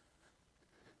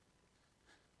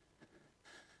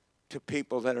to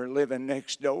people that are living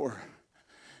next door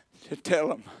to tell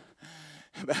them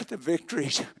about the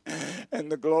victories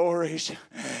and the glories.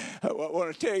 I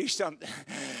want to tell you something.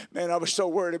 Man, I was so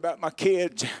worried about my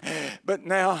kids. But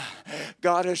now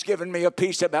God has given me a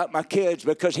peace about my kids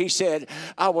because he said,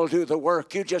 I will do the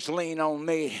work. You just lean on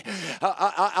me.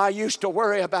 I used to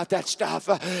worry about that stuff.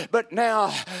 But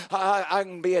now I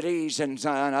can be at ease in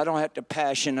Zion. I don't have to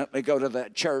passionately go to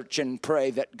that church and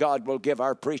pray that God will give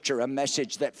our preacher a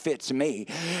message that fits me.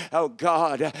 Oh,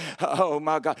 God. Oh,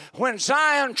 my God. When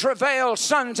Zion travails,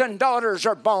 sons and daughters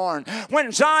are born.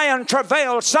 When Zion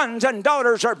travails, sons and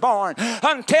daughters are born.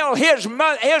 Until his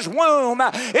womb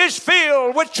is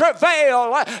filled with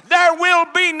travail, there will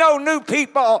be no new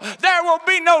people. There will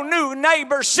be no new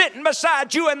neighbors sitting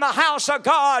beside you in the house of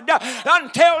God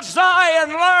until Zion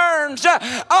learns,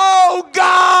 oh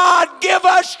God, give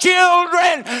us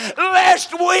children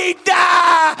lest we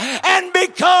die and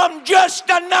become just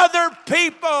another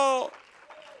people.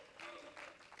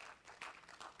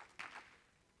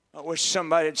 I wish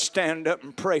somebody would stand up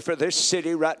and pray for this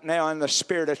city right now in the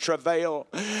spirit of travail.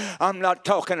 I'm not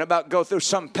talking about go through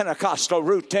some Pentecostal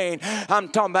routine. I'm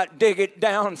talking about dig it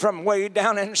down from way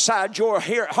down inside your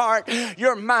heart,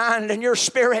 your mind, and your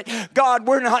spirit. God,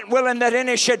 we're not willing that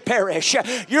any should perish.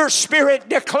 Your spirit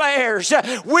declares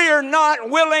we're not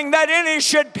willing that any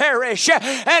should perish.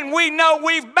 And we know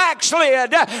we've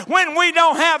backslid when we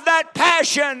don't have that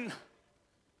passion.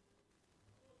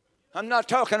 I'm not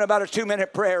talking about a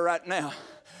 2-minute prayer right now.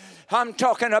 I'm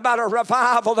talking about a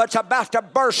revival that's about to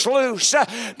burst loose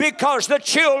because the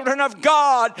children of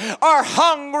God are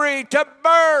hungry to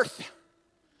birth.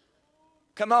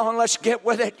 Come on, let's get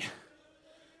with it.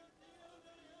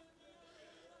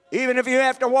 Even if you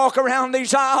have to walk around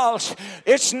these aisles,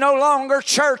 it's no longer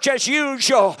church as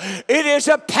usual. It is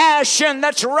a passion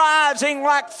that's rising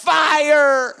like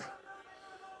fire.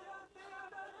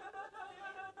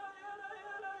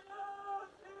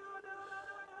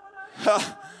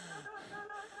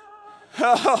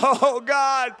 Oh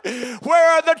God,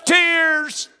 where are the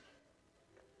tears?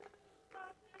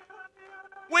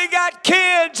 We got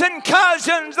kids and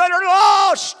cousins that are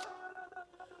lost.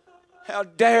 How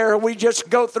dare we just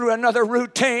go through another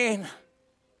routine?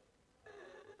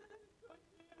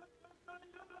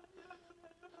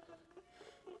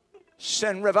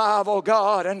 Send revival,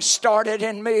 God, and start it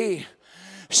in me.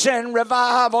 Send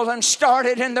revival and start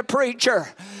it in the preacher.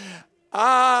 Go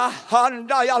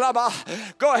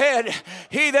ahead.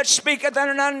 He that speaketh in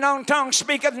an unknown tongue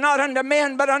speaketh not unto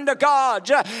men but unto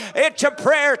God. It's a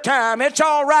prayer time. It's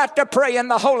all right to pray in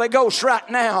the Holy Ghost right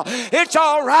now. It's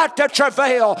all right to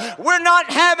travail. We're not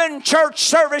having church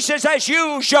services as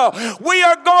usual. We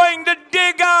are going to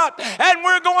dig up and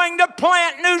we're going to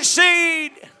plant new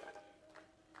seed.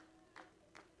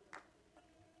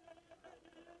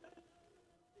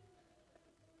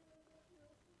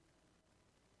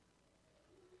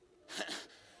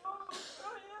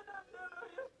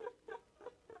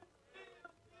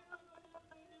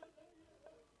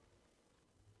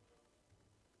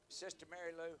 Sister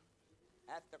Mary Lou,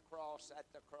 at the cross, at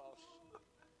the cross.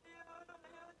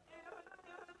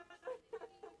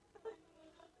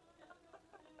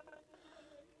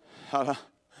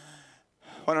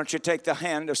 Why don't you take the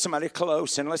hand of somebody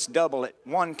close and let's double it.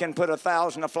 One can put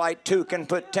 1,000 to flight, two can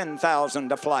put 10,000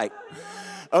 to flight.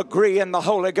 Agree in the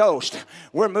Holy Ghost.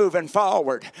 We're moving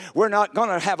forward. We're not going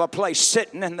to have a place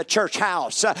sitting in the church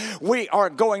house. We are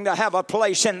going to have a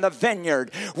place in the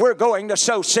vineyard. We're going to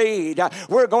sow seed.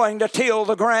 We're going to till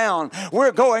the ground.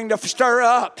 We're going to stir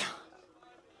up.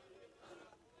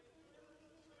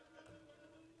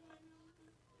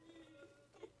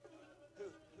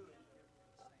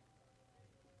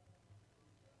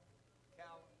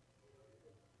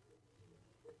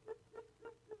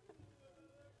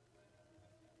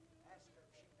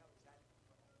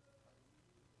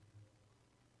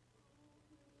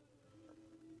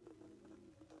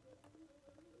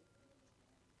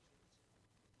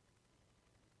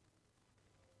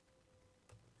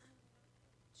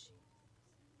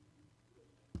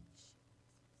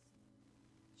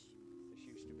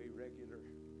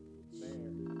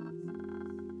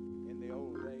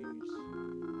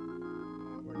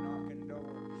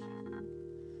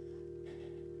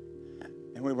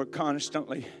 And we were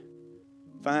constantly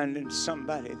finding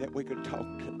somebody that we could talk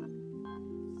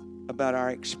to about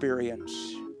our experience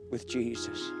with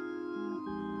Jesus.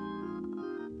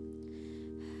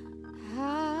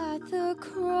 At the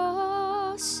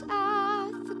cross,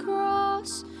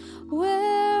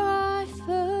 where I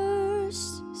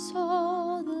first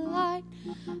saw the light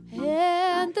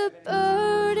and the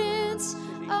burdens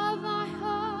of my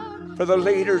heart. For the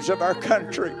leaders of our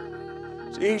country,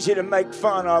 it's easy to make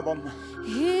fun of them.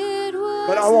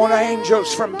 But I want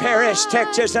angels from Paris,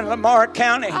 Texas, and Lamar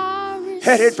County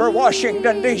headed for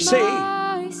Washington, D.C.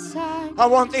 I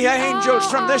want the angels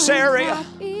from this area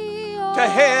to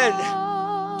head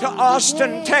to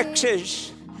Austin,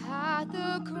 Texas.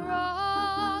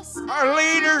 Our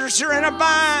leaders are in a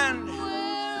bind.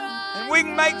 And we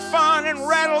can make fun and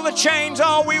rattle the chains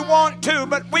all we want to,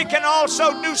 but we can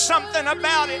also do something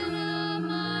about it.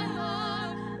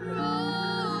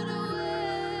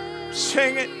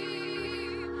 Sing it.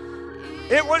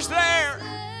 It was there.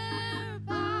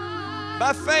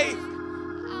 By faith,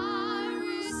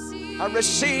 I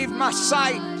received my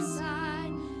sight.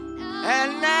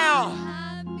 And now,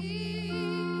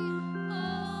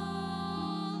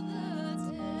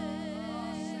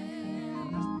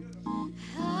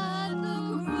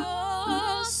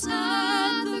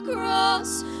 at the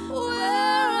cross,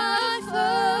 where I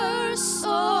first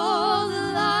saw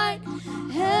the light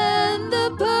and the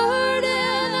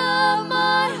burden of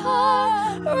my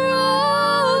heart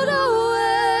rolled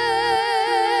away.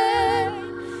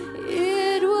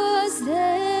 It was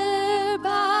there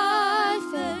by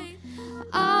faith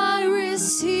I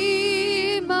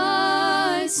received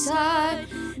my sight.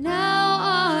 Now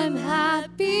I'm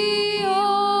happy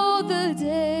all the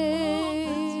day.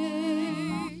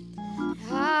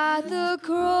 At the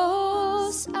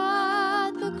cross,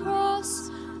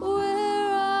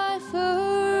 where I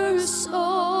first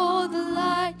saw the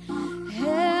light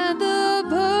and the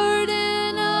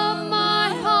burden of my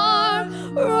heart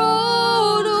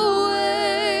rolled away.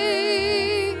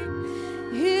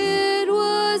 It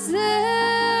was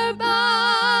there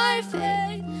by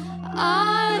faith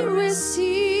I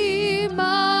received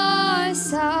my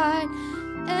sight,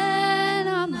 and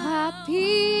I'm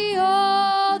happy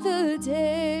all the day.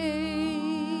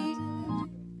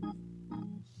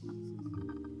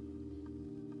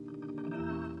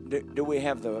 do we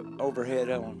have the overhead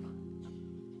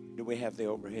on? Do we have the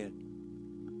overhead?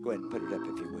 Go ahead and put it up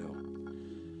if you will.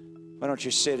 Why don't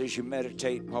you sit as you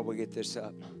meditate while we get this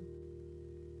up?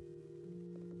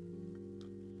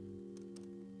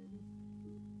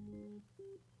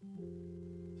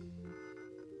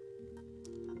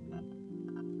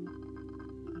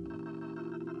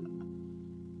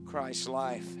 Christ's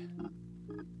life.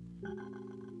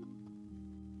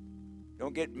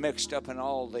 Don't get mixed up in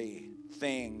all the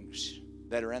things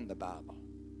that are in the Bible.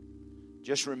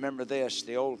 Just remember this,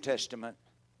 the Old Testament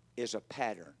is a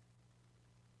pattern.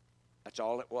 That's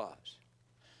all it was.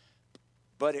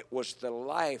 But it was the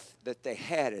life that they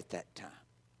had at that time.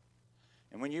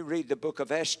 And when you read the book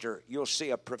of Esther, you'll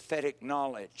see a prophetic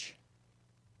knowledge.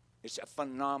 It's a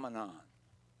phenomenon.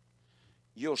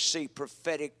 You'll see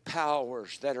prophetic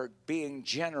powers that are being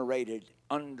generated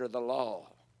under the law.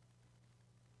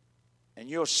 And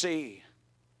you'll see,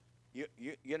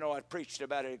 you know, I preached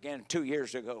about it again 2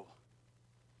 years ago.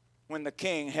 When the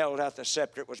king held out the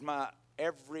scepter, it was my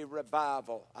every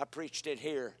revival. I preached it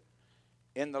here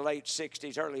in the late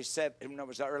 60s, it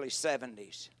was the early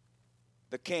 70s.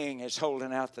 The king is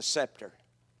holding out the scepter.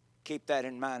 Keep that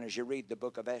in mind as you read the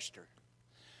book of Esther.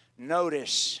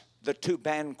 Notice the 2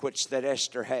 banquets that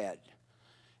Esther had.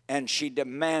 And she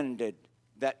demanded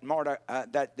that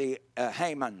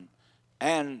Haman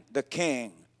and the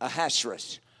king,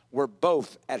 Ahasuerus, were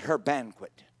both at her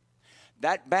banquet.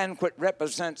 That banquet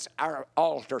represents our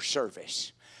altar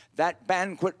service. That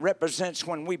banquet represents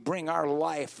when we bring our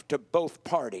life to both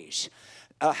parties.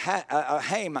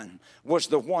 Haman was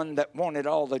the one that wanted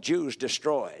all the Jews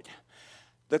destroyed.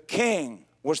 The king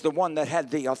was the one that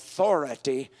had the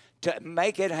authority to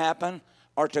make it happen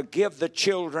or to give the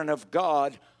children of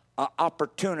God an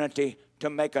opportunity to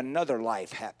make another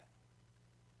life happen.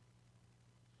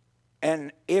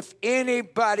 And if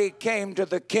anybody came to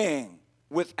the king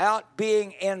without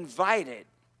being invited,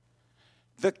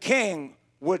 the king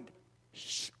would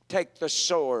take the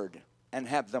sword and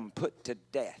have them put to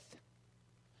death.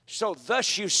 So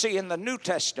thus you see in the New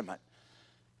Testament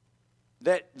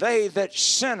that they that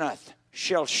sinneth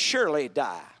shall surely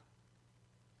die.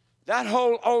 That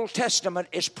whole Old Testament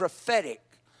is prophetic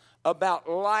about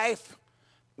life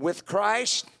with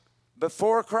Christ,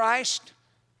 before Christ,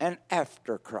 and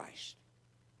after Christ.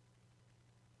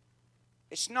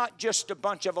 It's not just a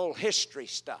bunch of old history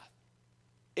stuff.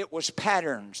 It was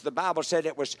patterns. The Bible said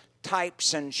it was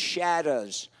types and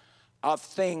shadows of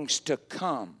things to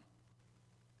come.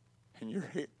 And you're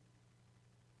here.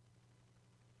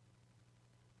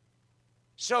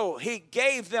 So he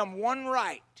gave them one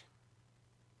right.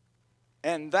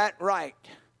 And that right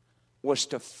was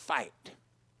to fight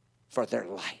for their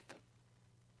life.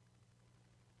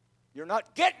 You're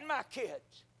not getting my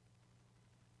kids.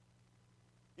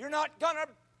 You're not going to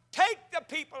take the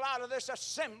people out of this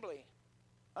assembly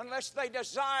unless they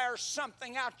desire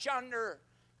something out yonder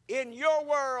in your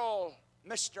world,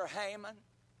 Mr. Haman.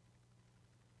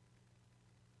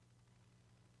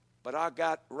 But I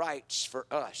got rights for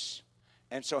us.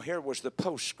 And so here was the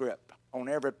postscript on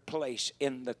every place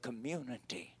in the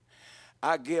community.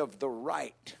 I give the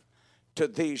right to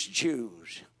these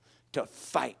Jews to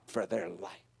fight for their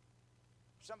life.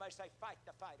 Somebody say, fight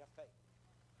the fight of faith.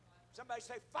 Somebody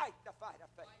say, fight the fight of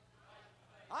faith.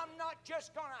 I'm not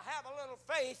just going to have a little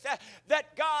faith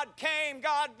that God came,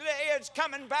 God is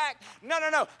coming back. No.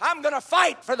 I'm going to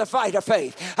fight for the fight of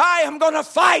faith. I am going to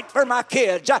fight for my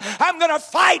kids. I'm going to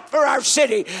fight for our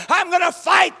city. I'm going to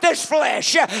fight this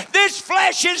flesh. This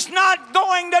flesh is not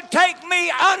going to take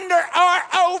me under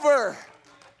or over.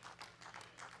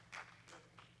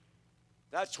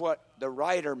 That's what the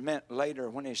writer meant later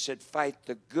when he said, fight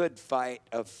the good fight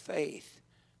of faith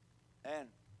and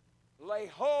lay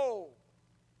hold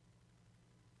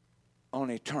on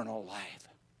eternal life.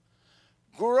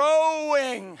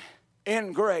 Growing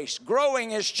in grace.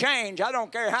 Growing is change. I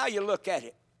don't care how you look at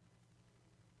it.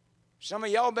 Some of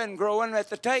y'all been growing at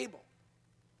the table.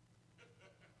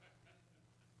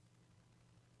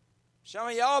 Some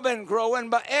of y'all been growing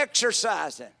by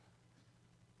exercising.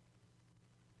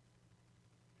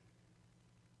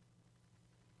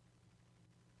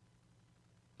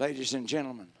 Ladies and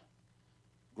gentlemen,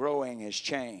 growing is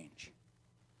change.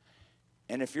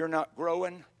 And if you're not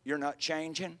growing, you're not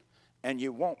changing, and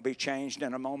you won't be changed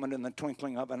in a moment in the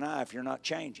twinkling of an eye if you're not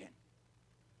changing.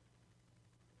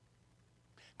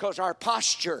 Because our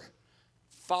posture,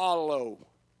 follow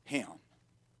him.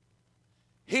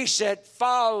 He said,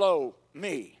 follow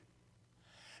me.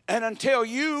 And until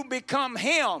you become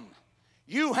him,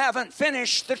 you haven't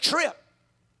finished the trip.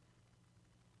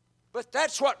 But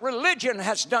that's what religion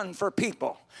has done for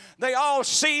people. They all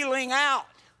sealing out.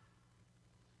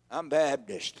 I'm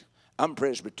Baptist. I'm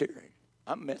Presbyterian.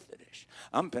 I'm Methodist.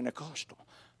 I'm Pentecostal.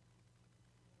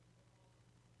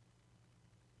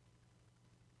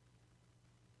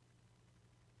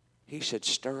 He said,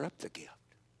 stir up the gift.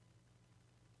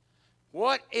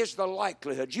 What is the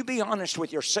likelihood? You be honest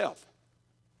with yourself.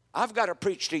 I've got to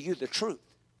preach to you the truth.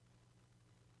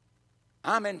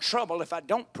 I'm in trouble if I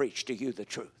don't preach to you the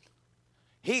truth.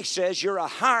 He says you're a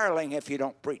hireling if you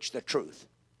don't preach the truth.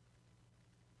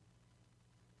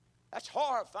 That's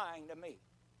horrifying to me.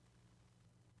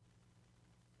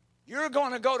 You're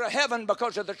going to go to heaven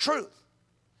because of the truth.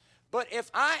 But if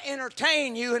I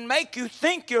entertain you and make you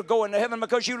think you're going to heaven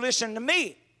because you listen to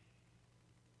me,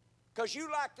 because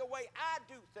you like the way I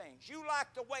do things, you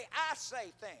like the way I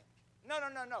say things. No.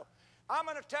 I'm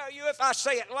going to tell you, if I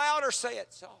say it loud or say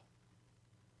it soft,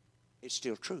 it's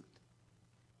still truth.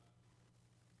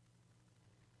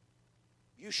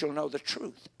 You shall know the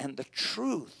truth, and the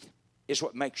truth is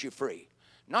what makes you free.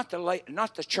 Not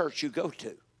the church you go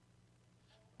to.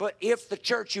 But if the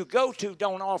church you go to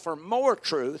don't offer more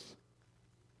truth,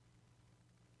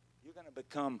 you're going to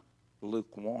become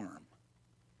lukewarm.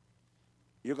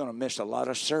 You're going to miss a lot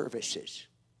of services.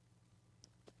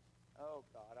 Oh,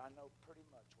 God, I know pretty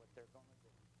much what they're going to do.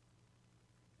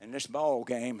 And this ball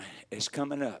game is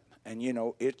coming up. And, you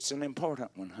know, it's an important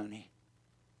one, honey.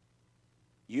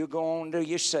 You go on to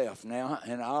yourself now,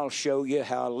 and I'll show you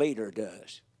how a leader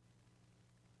does.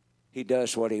 He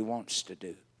does what he wants to do.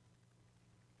 You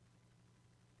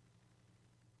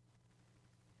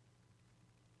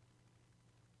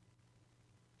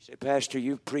say, Pastor,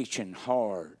 you're preaching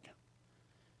hard.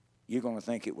 You're going to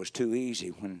think it was too easy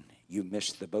when you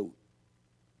missed the boat.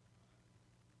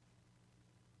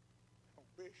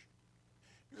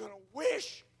 You're going to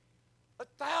wish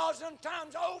 1,000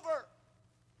 times over.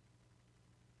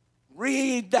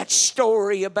 Read that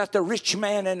story about the rich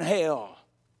man in hell.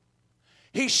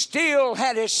 He still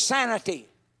had his sanity.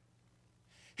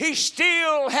 He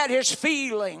still had his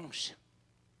feelings.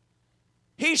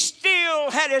 He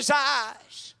still had his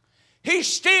eyes. He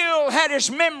still had his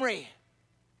memory.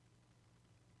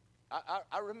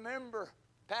 I remember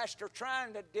Pastor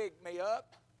trying to dig me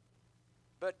up,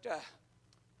 but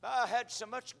I had so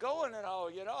much going and all,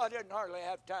 you know, I didn't hardly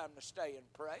have time to stay and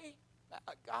pray.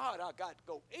 God, I got to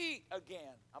go eat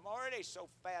again. I'm already so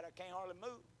fat I can't hardly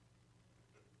move.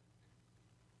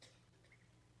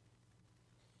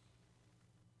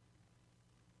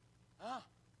 Huh?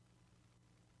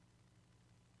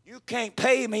 You can't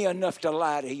pay me enough to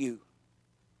lie to you.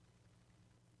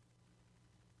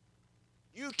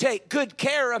 You take good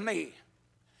care of me.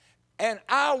 And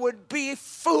I would be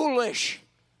foolish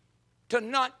to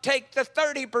not take the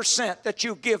 30% that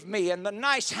you give me, and the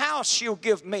nice house you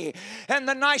give me, and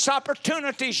the nice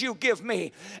opportunities you give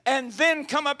me, and then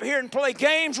come up here and play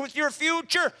games with your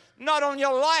future. Not on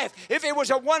your life. If it was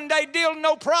a one-day deal,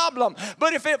 no problem.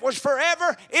 But if it was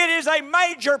forever, it is a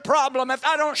major problem if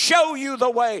I don't show you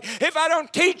the way, if I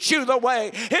don't teach you the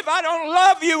way, if I don't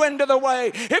love you into the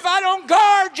way, if I don't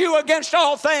guard you against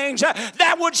all things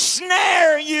that would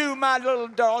snare you, my little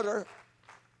daughter.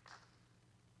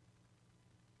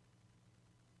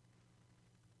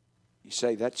 You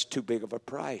say, that's too big of a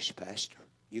price, Pastor.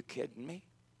 You kidding me?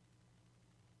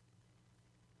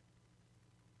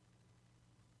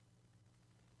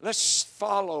 Let's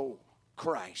follow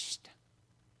Christ.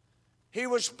 He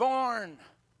was born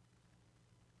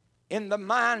in the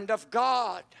mind of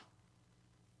God.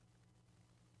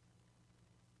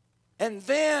 And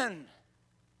then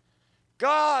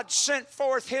God sent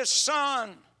forth His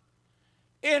Son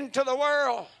into the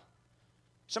world.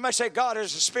 Somebody say, God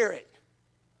is a spirit.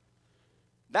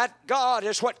 That God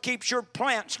is what keeps your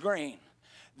plants green.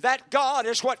 That God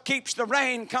is what keeps the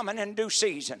rain coming in due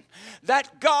season.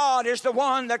 That God is the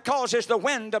one that causes the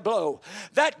wind to blow.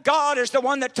 That God is the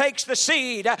one that takes the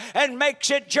seed and makes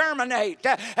it germinate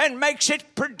and makes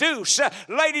it produce.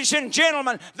 Ladies and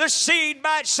gentlemen, the seed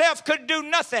by itself could do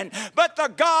nothing, but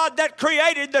the God that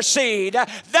created the seed,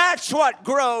 that's what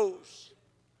grows.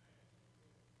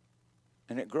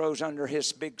 And it grows under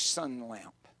His big sun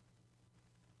lamp.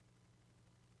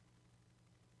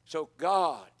 So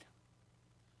God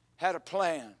had a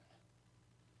plan.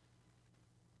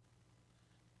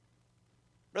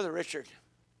 Brother Richard,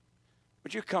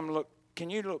 would you come look? Can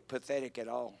you look pathetic at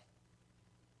all?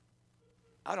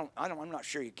 I'm not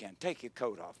sure you can. Take your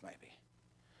coat off, maybe.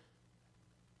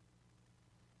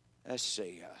 Let's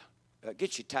see.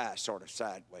 Get your tie sort of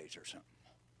sideways or something.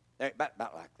 There,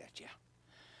 about like that, yeah.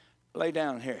 Lay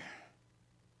down here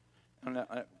on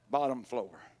the bottom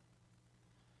floor.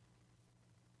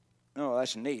 No,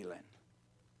 that's kneeling.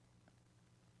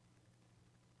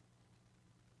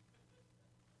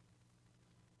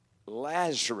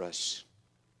 Lazarus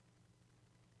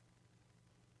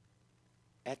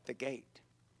at the gate.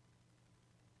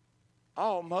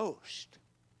 Almost.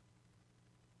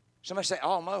 Somebody say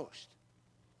almost.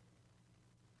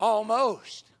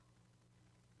 Almost.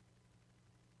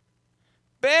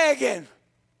 Begging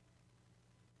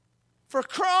for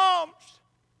crumbs.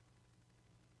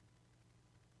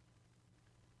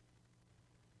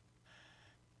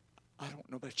 I don't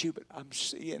know about you, but I'm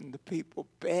seeing the people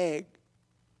beg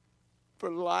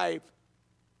for life.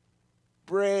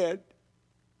 Bread,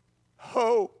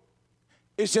 hope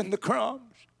is in the crumbs.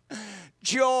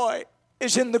 Joy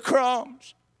is in the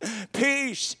crumbs.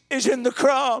 Peace is in the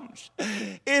crumbs.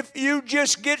 If you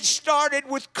just get started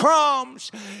with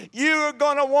crumbs, you're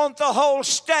going to want the whole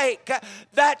steak.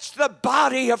 That's the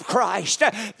body of Christ.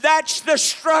 That's the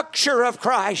structure of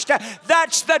Christ.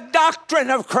 That's the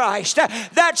doctrine of Christ.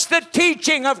 That's the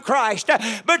teaching of Christ.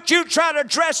 But you try to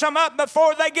dress them up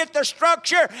before they get the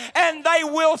structure, and they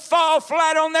will fall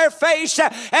flat on their face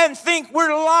and think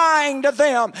we're lying to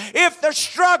them. If the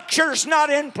structure's not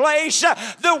in place,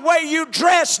 the way you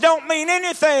dress don't mean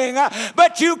anything.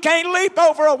 But you can't leap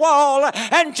over a wall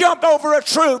and jump over a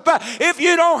troop if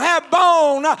you don't have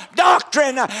bone,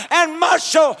 doctrine, and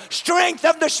muscle strength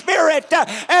of the Spirit.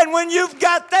 And when you've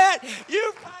got that,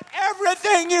 you've got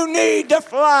everything you need to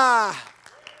fly.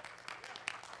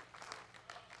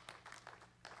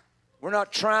 We're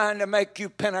not trying to make you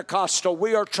Pentecostal.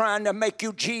 We are trying to make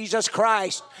you Jesus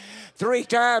Christ. 3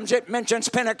 times it mentions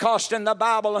Pentecost in the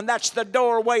Bible, and that's the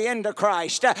doorway into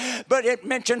Christ. But it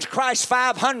mentions Christ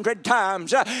 500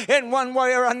 times in one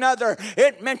way or another.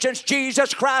 It mentions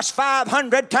Jesus Christ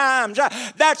 500 times.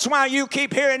 That's why you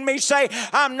keep hearing me say,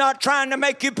 I'm not trying to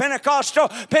make you Pentecostal.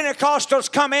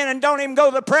 Pentecostals come in and don't even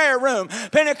go to the prayer room.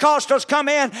 Pentecostals come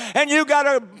in and you got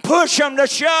to push them, to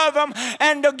shove them,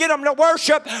 and to get them to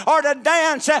worship or to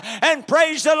dance and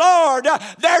praise the Lord.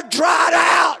 They're dried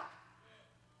out.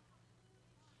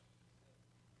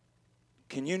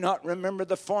 Can you not remember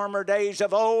the former days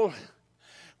of old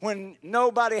when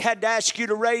nobody had to ask you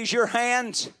to raise your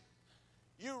hands?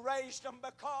 You raised them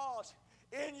because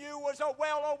in you was a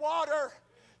well of water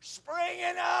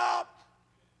springing up.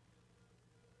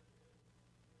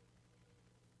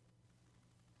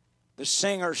 The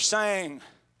singer sang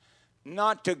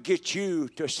not to get you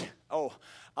to, oh,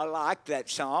 I like that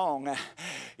song.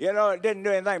 You know, it didn't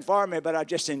do anything for me, but I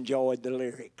just enjoyed the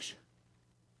lyrics.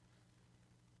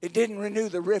 It didn't renew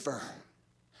the river.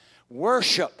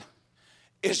 Worship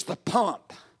is the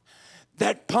pump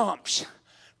that pumps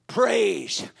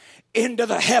praise into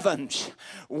the heavens.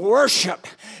 Worship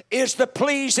is the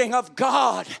pleasing of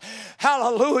God.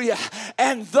 Hallelujah.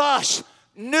 And thus,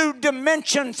 new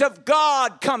dimensions of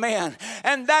God come in.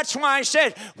 And that's why I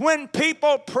said, when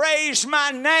people praise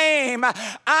my name,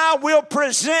 I will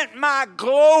present my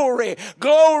glory.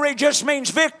 Glory just means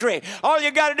victory. All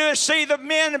you got to do is see the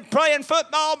men playing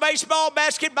football, baseball,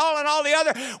 basketball, and all the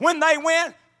other. When they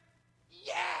win,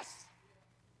 yes!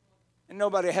 And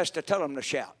nobody has to tell them to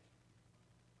shout.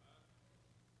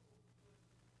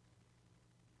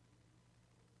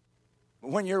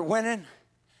 When you're winning,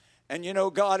 and you know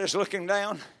God is looking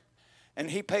down,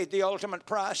 and He paid the ultimate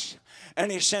price,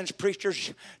 and He sends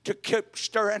preachers to keep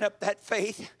stirring up that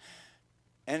faith,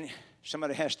 and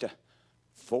somebody has to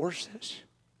force us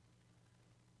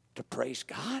to praise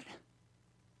God.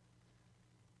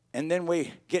 And then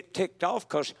we get ticked off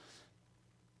because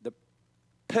the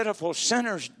pitiful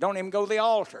sinners don't even go to the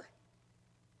altar.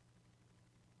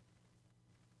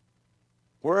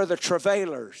 Where are the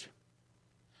travailers?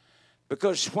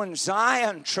 Because when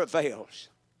Zion travails,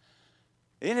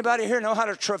 anybody here know how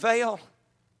to travail?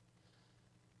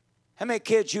 How many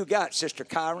kids you got, Sister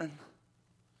Kyron?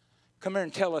 Come here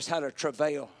and tell us how to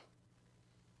travail.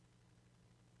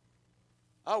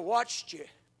 I watched you.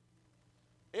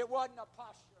 It wasn't a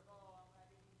posture at all.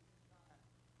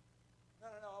 No,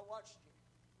 I watched you.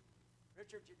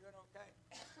 Richard, you doing okay?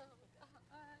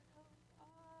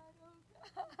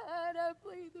 God, I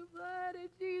plead the blood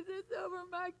of Jesus over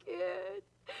my kids.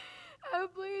 I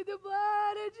plead the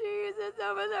blood of Jesus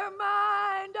over their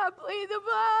mind. I plead the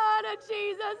blood of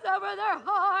Jesus over their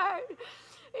heart.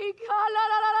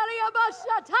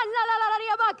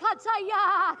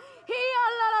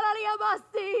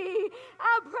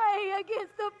 I pray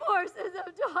against the forces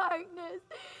of darkness.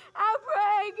 I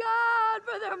pray, God,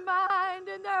 for their mind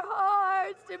and their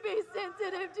hearts to be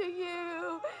sensitive to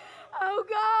you. Oh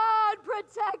God,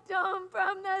 protect them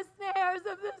from the snares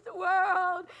of this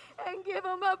world and give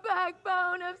them a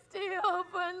backbone of steel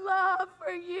and love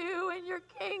for you and your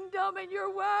kingdom and your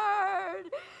word.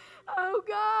 Oh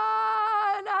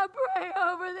God, I pray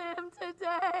over them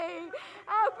today.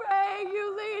 I pray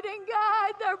you lead and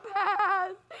guide their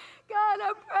path. God,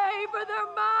 I pray for their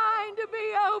mind to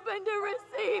be open to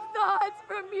receive thoughts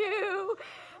from you.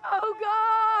 Oh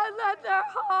God, let their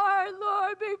heart,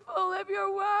 Lord, be full of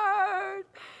your word.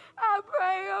 I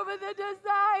pray over the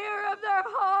desire of their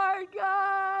heart,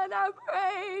 God. I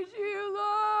praise you,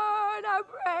 Lord. I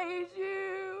praise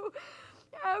you.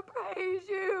 I praise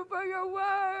you for your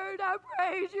word. I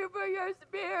praise you for your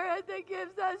spirit that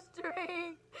gives us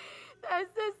strength, that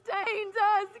sustains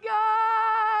us,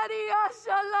 God.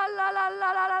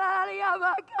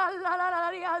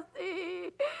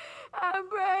 I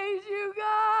praise you,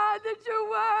 God, that your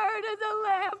word is a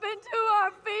lamp unto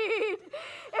our feet.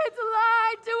 It's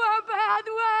light to our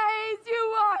pathways.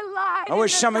 You are light. I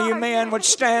wish some of you men would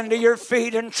stand to your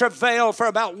feet and travail for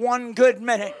about one good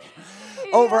minute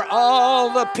over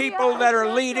all the people that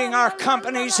are leading our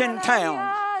companies in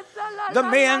town, the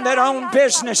men that own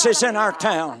businesses in our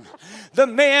town, the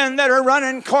men that are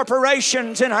running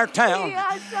corporations in our town.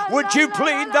 Would you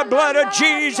plead the blood of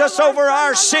Jesus over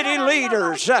our city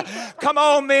leaders? Come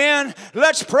on, men.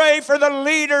 Let's pray for the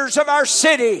leaders of our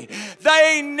city.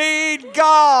 They need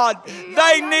God.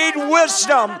 They need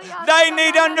wisdom. They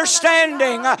need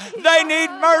understanding. They need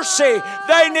mercy.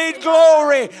 They need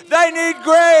glory. They need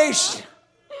grace.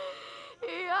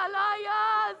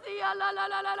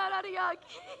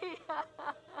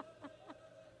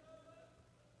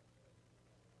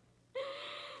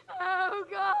 Oh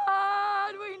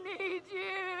God, we need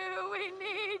you. We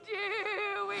need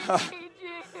you. We need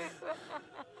you.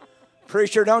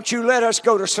 Preacher, don't you let us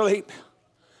go to sleep.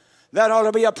 That ought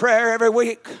to be a prayer every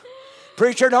week.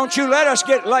 Preacher, don't you let us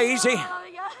get lazy.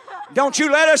 Don't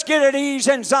you let us get at ease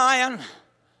in Zion.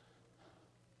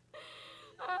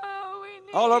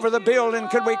 All over the building,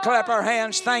 could we clap our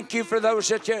hands? Thank you for those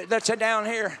that's down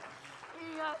here.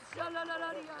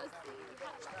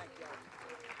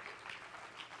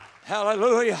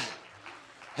 Hallelujah.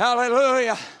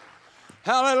 Hallelujah.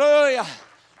 Hallelujah.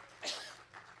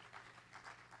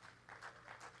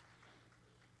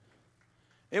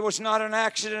 It was not an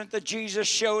accident that Jesus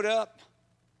showed up.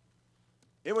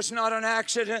 It was not an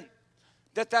accident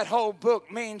that whole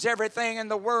book means everything in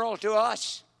the world to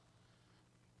us.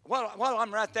 Well,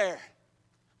 I'm right there.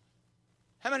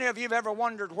 How many of you have ever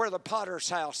wondered where the potter's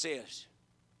house is?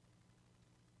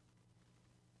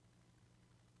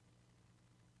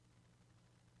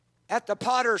 At the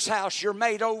potter's house, you're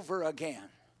made over again.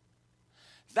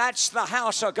 That's the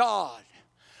house of God,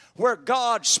 where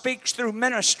God speaks through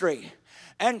ministry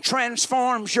and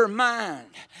transforms your mind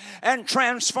and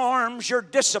transforms your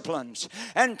disciplines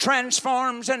and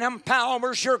transforms and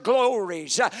empowers your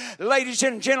glories. Ladies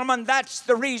and gentlemen, that's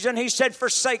the reason he said,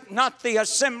 forsake not the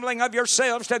assembling of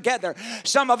yourselves together.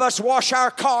 Some of us wash our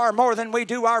car more than we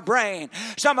do our brain.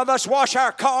 Some of us wash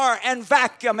our car and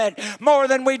vacuum it more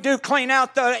than we do clean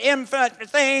out the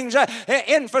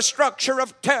infrastructure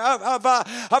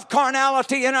of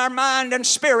carnality in our mind and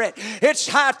spirit. It's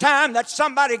high time that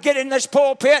somebody get in this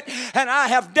pulpit, and I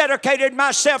have dedicated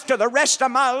myself to the rest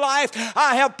of my life.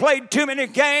 I have played too many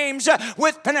games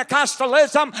with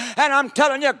Pentecostalism, and I'm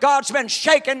telling you, God's been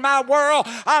shaking my world.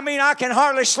 I mean, I can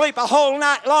hardly sleep a whole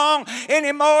night long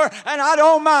anymore, and I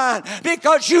don't mind,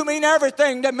 because you mean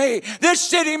everything to me. This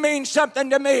city means something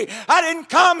to me. I didn't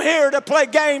come here to play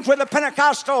games with the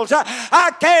Pentecostals.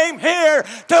 I came here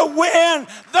to win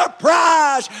the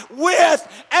prize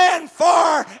with and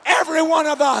for every one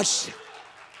of us.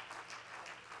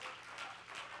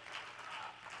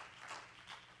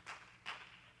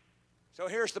 So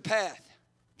here's the path.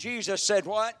 Jesus said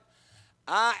what?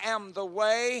 I am the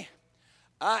way,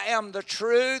 I am the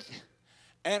truth,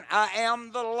 and I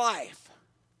am the life.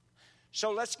 So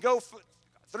let's go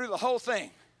through the whole thing.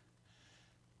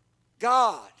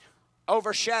 God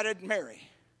overshadowed Mary,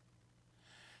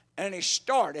 and he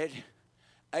started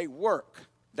a work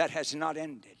that has not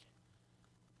ended.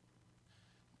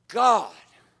 God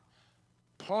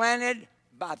planted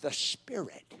by the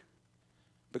Spirit,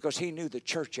 because he knew the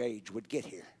church age would get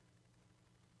here.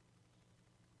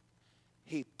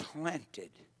 He planted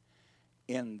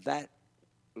in that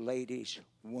lady's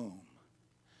womb,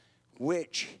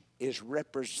 which is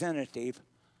representative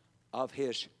of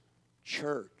his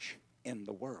church in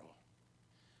the world.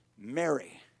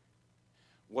 Mary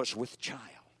was with child,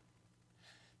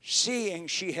 seeing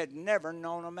she had never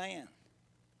known a man.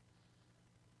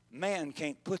 Man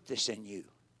can't put this in you.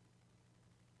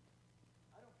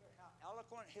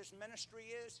 His ministry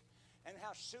is and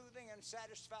how soothing and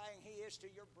satisfying he is to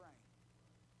your brain.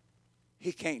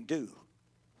 He can't do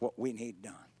what we need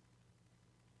done.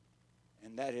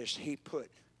 And that is, he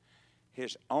put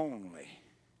his only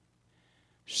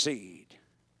seed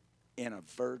in a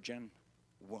virgin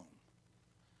womb.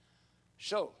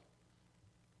 So,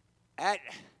 at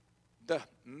the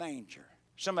manger,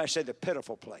 somebody said the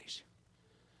pitiful place,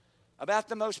 about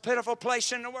the most pitiful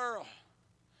place in the world.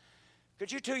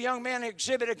 Could you two young men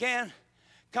exhibit again?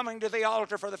 Coming to the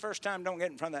altar for the first time, don't get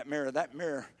in front of that mirror. That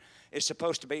mirror is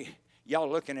supposed to be y'all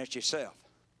looking at yourself.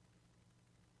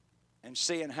 and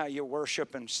seeing how you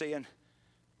worship and seeing.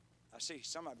 I see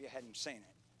some of you hadn't seen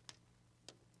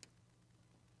it.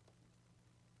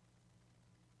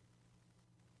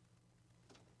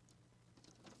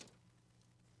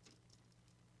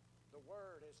 The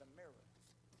Word is a mirror,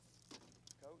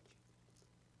 Coach.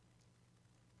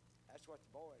 That's what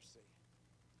the boys see.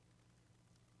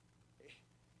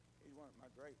 He's one of my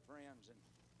great friends, and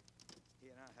he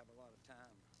and I have a lot of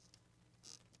time.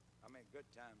 I mean, good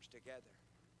times together.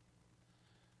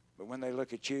 But when they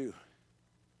look at you,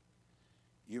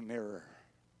 you mirror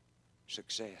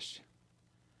success.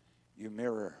 You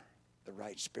mirror the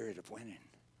right spirit of winning.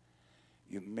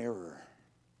 You mirror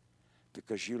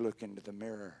because you look into the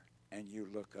mirror and you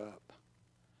look up.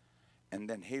 And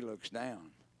then he looks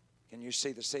down. Can you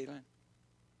see the ceiling?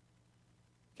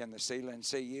 Can the ceiling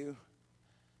see you?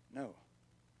 No.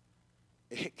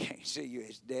 It can't see you.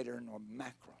 It's deader than a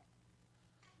mackerel.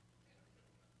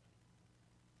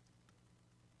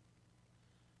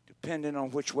 Depending on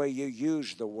which way you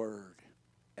use the word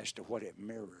as to what it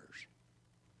mirrors.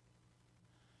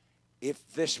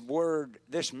 If this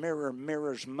mirror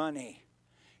mirrors money,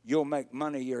 you'll make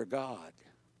money your God.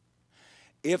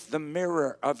 If the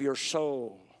mirror of your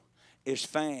soul is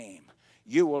fame,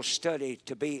 you will study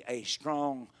to be a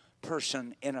strong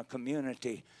person in a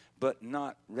community, but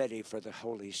not ready for the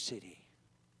holy city.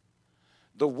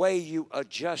 The way you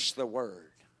adjust the word,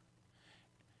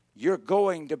 you're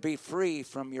going to be free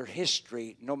from your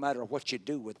history no matter what you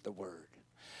do with the word.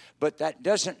 But that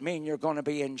doesn't mean you're going to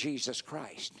be in Jesus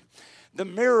Christ. The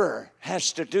mirror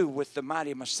has to do with the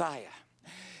mighty Messiah.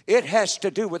 It has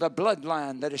to do with a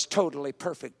bloodline that is totally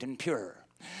perfect and pure.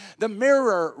 The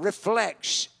mirror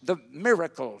reflects the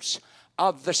miracles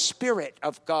of the Spirit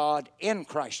of God in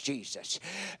Christ Jesus.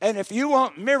 And if you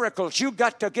want miracles, you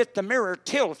got to get the mirror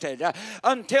tilted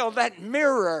until that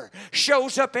mirror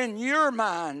shows up in your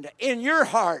mind, in your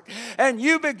heart, and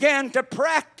you begin to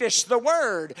practice the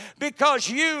word, because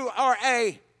you are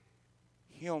a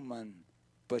human,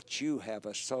 but you have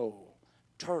a soul.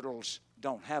 Turtles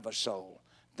don't have a soul.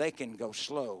 They can go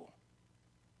slow,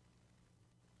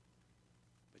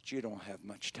 but you don't have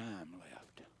much time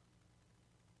left.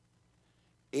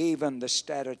 Even the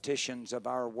statisticians of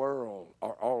our world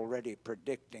are already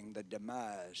predicting the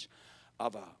demise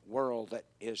of a world that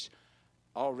is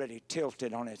already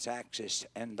tilted on its axis,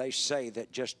 and they say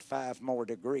that just 5 more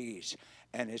degrees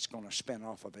and it's going to spin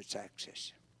off of its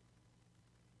axis.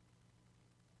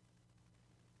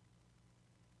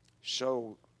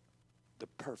 So the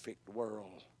perfect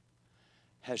world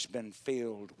has been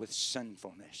filled with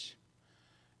sinfulness.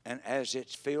 And as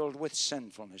it's filled with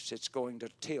sinfulness, it's going to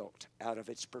tilt out of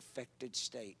its perfected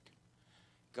state.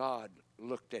 God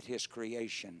looked at his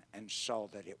creation and saw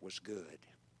that it was good.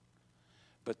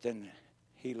 But then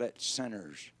he let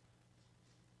sinners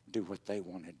do what they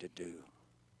wanted to do.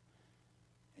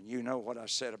 And you know what I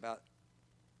said about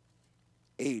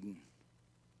Eden.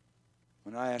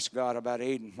 When I asked God about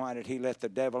Eden, why did he let the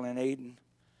devil in Eden?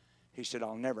 He said,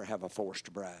 I'll never have a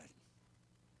forced bride.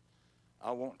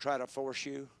 I won't try to force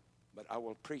you, but I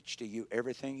will preach to you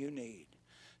everything you need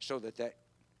so that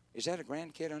is that a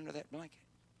grandkid under that blanket?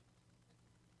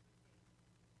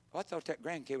 Oh, I thought that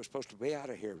grandkid was supposed to be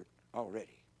out of here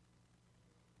already.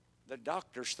 The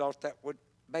doctors thought that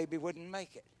baby wouldn't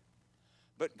make it.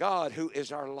 But God, who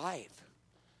is our life,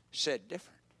 said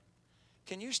different.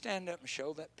 Can you stand up and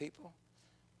show that people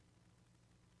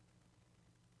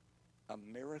a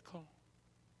miracle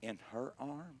in her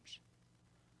arms?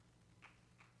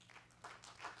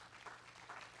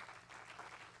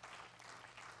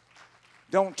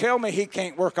 Don't tell me he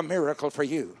can't work a miracle for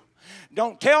you.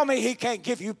 Don't tell me he can't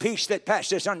give you peace that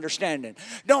passes understanding.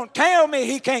 Don't tell me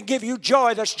he can't give you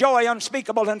joy that's joy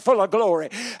unspeakable and full of glory.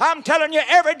 I'm telling you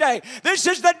every day, this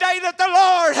is the day that the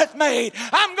Lord hath made.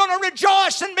 I'm going to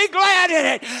rejoice and be glad in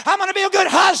it. I'm going to be a good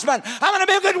husband. I'm going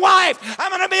to be a good wife.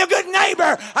 I'm going to be a good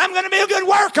neighbor. I'm going to be a good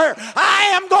worker.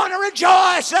 I am going to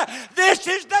rejoice. This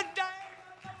is the day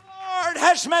Lord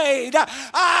has made.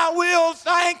 I will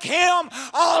thank him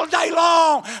all day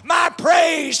long. My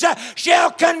praise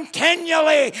shall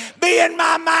continually be in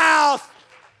my mouth.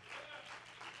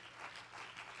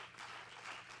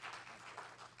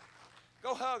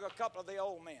 Go hug a couple of the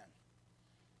old men.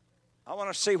 I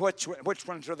want to see which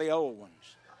ones are the old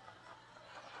ones.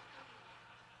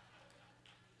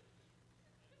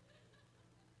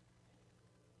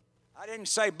 I didn't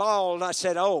say bald, I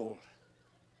said old.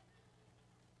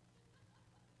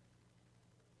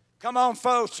 Come on,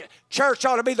 folks. Church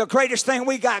ought to be the greatest thing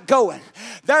we got going.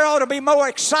 There ought to be more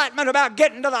excitement about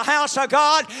getting to the house of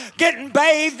God, getting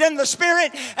bathed in the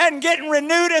Spirit, and getting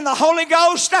renewed in the Holy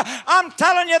Ghost. I'm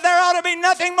telling you, there ought to be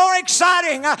nothing more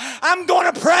exciting. I'm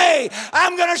going to pray.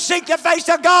 I'm going to seek the face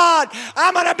of God.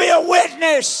 I'm going to be a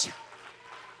witness.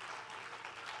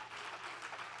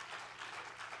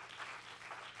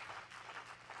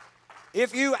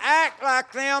 If you act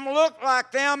like them, look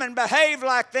like them, and behave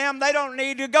like them, they don't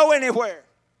need to go anywhere.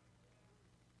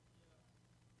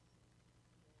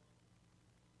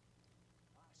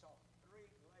 I saw 3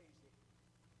 lazy.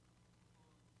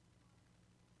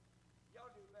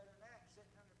 Y'all do better than that,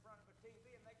 sitting in front of a TV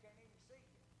and they can't even see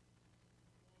you.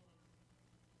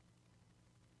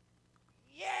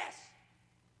 Yes!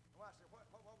 Well, I said, what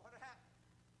happened?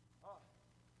 Oh,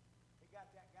 he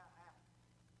got that guy out.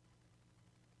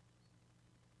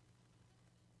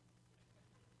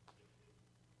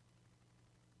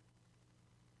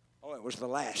 Oh, it was the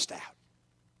last out.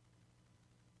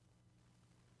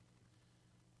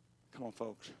 Come on,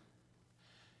 folks.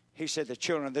 He said the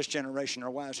children of this generation are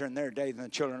wiser in their day than the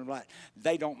children of light.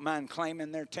 They don't mind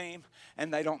claiming their team,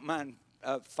 and they don't mind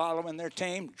following their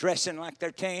team, dressing like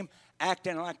their team,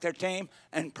 acting like their team,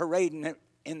 and parading it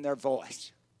in their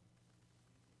voice.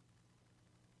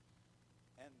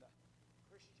 And the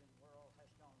Christian world has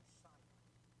gone silent.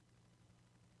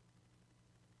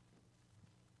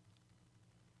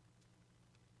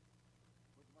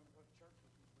 Would you want to go to church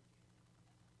with me?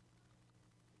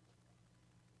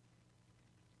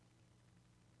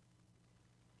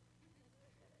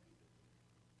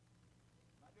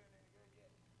 Am I doing any good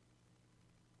yet?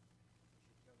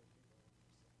 Should tell the people.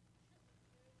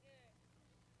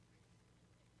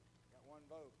 Got one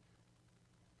vote.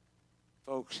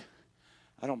 Folks,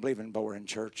 I don't believe in boring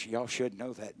church. Y'all should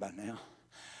know that by now.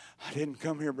 I didn't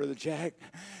come here, Brother Jack,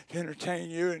 to entertain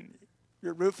you and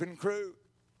your roofing crew.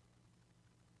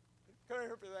 Come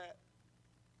here for that.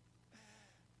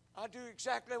 I do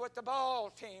exactly what the ball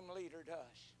team leader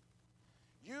does.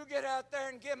 You get out there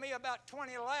and give me about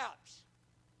 20 laps.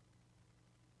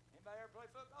 Anybody ever play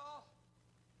football?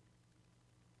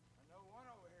 I know one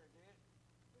over here did.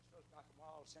 It's supposed to be a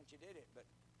while since you did it, but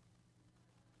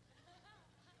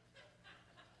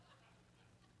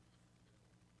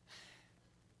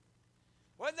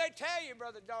what'd they tell you,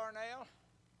 Brother Darnell?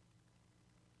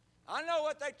 I know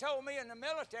what they told me in the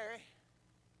military.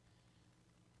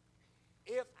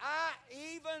 If I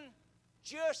even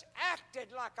just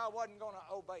acted like I wasn't going to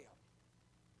obey them.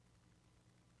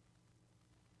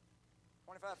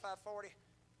 25, 540,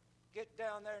 get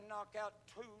down there and knock out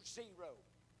 2-0. And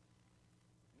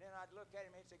then I'd look at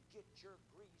him and say, get your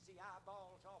greasy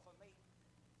eyeballs off of me.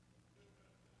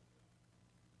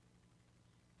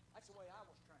 That's the way I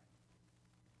was trained.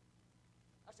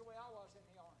 That's the way I was in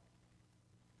the army.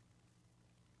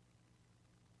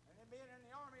 And then being in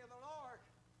the army of the Lord,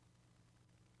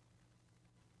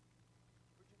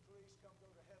 would you please come go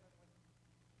to heaven with me?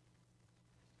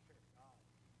 Dear God,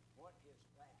 what is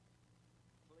that?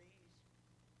 Please?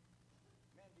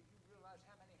 Man, do you realize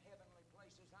how many heavenly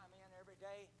places I'm in every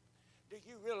day? Do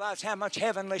you realize how much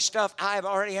heavenly stuff I've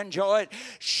already enjoyed?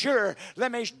 Sure, let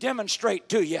me demonstrate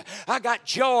to you. I got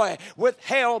joy with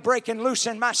hell breaking loose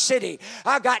in my city.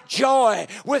 I got joy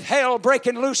with hell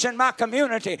breaking loose in my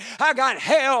community. I got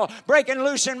hell breaking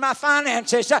loose in my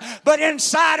finances. But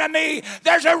inside of me,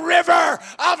 there's a river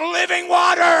of living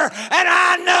water. And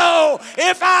I know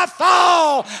if I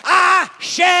fall, I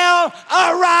shall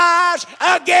arise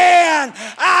again.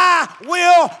 I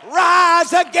will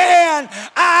rise again.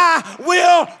 I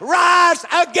will rise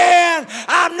again.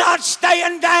 I'm not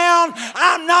staying down.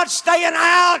 I'm not staying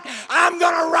out. I'm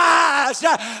going to rise.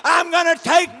 I'm going to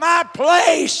take my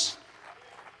place.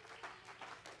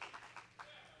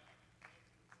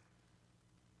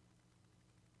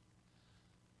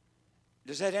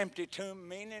 Does that empty tomb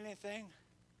mean anything?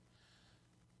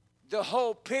 The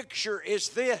whole picture is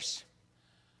this.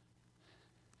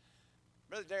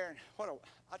 Brother Darren,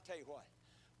 I tell you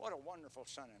what a wonderful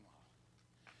son-in-law.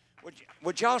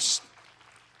 Would y'all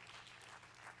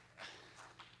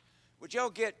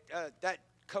get that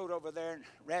coat over there and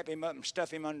wrap him up and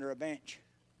stuff him under a bench?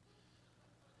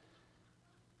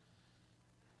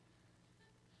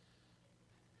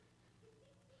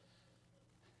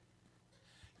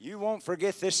 You won't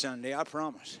forget this Sunday, I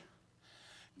promise.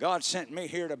 God sent me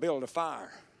here to build a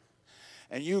fire.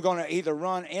 And you're going to either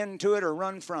run into it or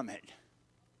run from it.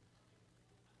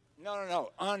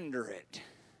 No, under it.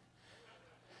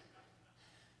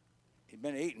 He'd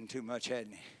been eating too much,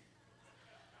 hadn't he?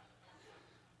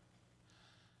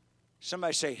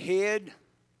 Somebody say, hid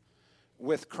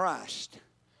with Christ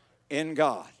in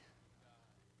God.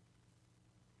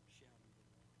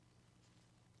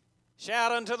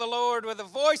 Shout unto the Lord with a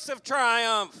voice of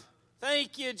triumph.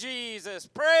 Thank you, Jesus.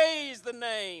 Praise the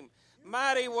name.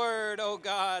 Mighty word, oh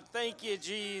God. Thank you,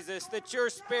 Jesus, that your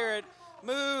spirit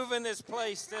move in this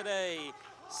place today.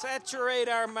 Saturate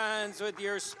our minds with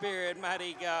your spirit,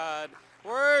 mighty God.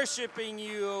 Worshiping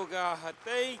you, oh God.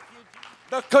 Thank you, Jesus.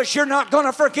 Because you're not going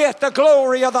to forget the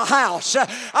glory of the house.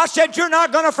 I said you're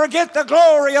not going to forget the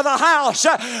glory of the house.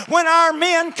 When our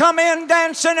men come in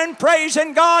dancing and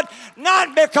praising God,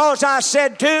 not because I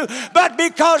said to, but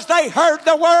because they heard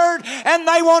the word and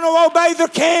they want to obey the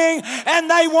king and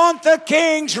they want the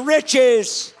king's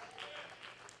riches.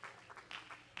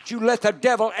 You let the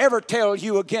devil ever tell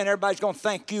you again, everybody's going to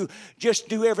thank you. Just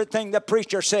do everything the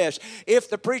preacher says. If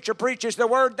the preacher preaches the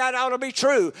word, that ought to be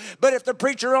true. But if the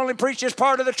preacher only preaches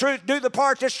part of the truth, do the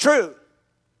part that's true.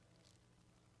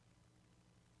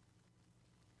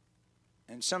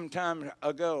 And some time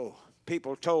ago,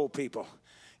 people told people,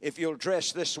 if you'll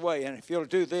dress this way and if you'll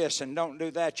do this and don't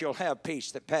do that, you'll have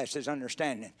peace that passes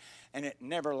understanding. And it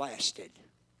never lasted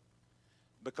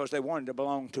because they wanted to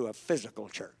belong to a physical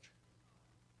church.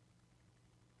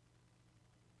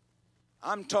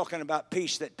 I'm talking about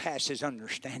peace that passes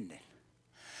understanding.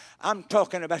 I'm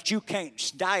talking about you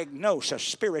can't diagnose a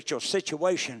spiritual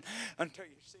situation until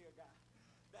you see a guy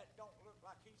that don't look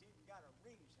like he's even got a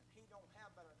reason. He don't have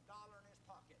but $1 in his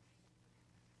pocket.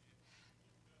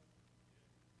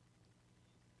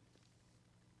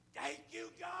 Thank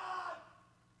you, God.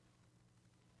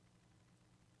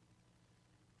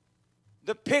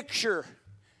 The picture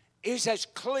is as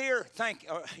clear. Thank you.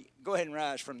 Go ahead and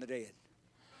rise from the dead.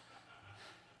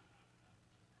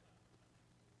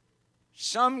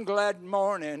 Some glad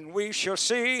morning we shall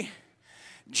see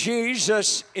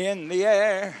Jesus in the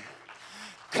air,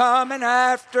 coming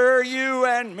after you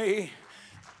and me.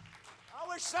 I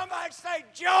wish somebody'd say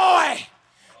joy.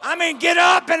 I mean, get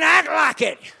up and act like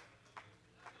it.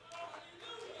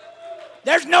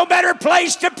 There's no better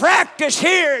place to practice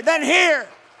here than here.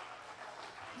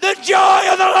 The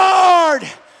joy of the Lord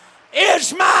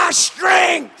is my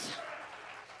strength.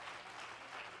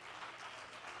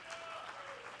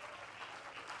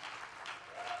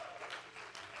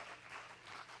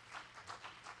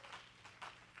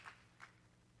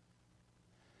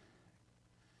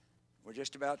 We're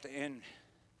just about to end.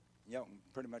 Y'all can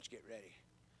pretty much get ready,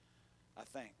 I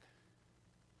think.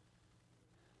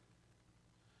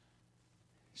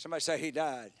 Somebody say he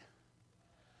died.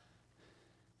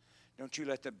 Don't you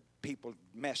let the people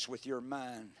mess with your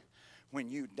mind when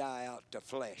you die out to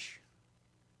flesh.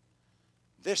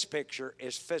 This picture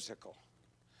is physical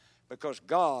because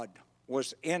God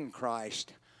was in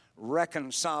Christ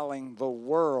reconciling the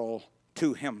world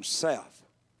to himself.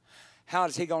 How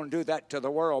is he going to do that to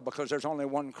the world? Because there's only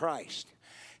one Christ.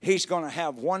 He's going to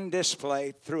have one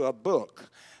display through a book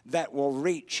that will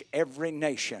reach every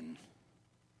nation.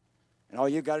 And all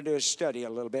you've got to do is study a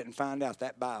little bit and find out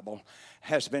that Bible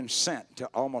has been sent to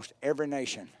almost every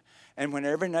nation. And when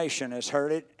every nation has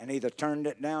heard it and either turned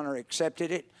it down or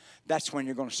accepted it, that's when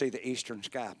you're going to see the eastern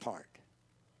sky part.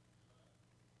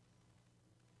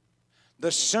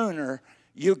 The sooner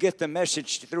you get the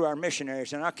message through our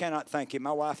missionaries, and I cannot thank you.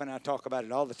 My wife and I talk about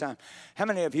it all the time. How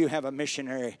many of you have a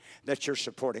missionary that you're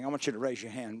supporting? I want you to raise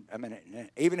your hand a minute.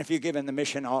 Even if you give in the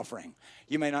mission offering.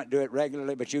 You may not do it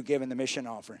regularly, but you give in the mission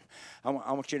offering. I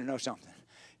want you to know something.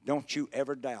 Don't you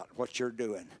ever doubt what you're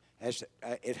doing.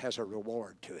 It has a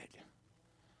reward to it.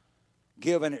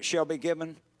 Give and it shall be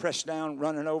given, pressed down,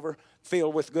 running over,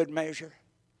 filled with good measure.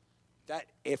 That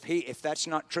if that's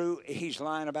not true, he's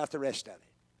lying about the rest of it.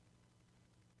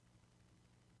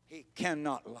 He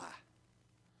cannot lie.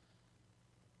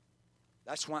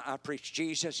 That's why I preach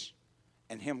Jesus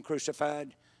and him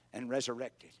crucified and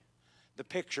resurrected. The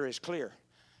picture is clear.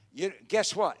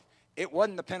 Guess what? It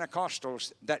wasn't the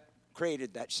Pentecostals that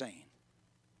created that scene.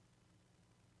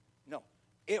 No,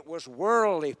 it was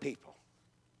worldly people.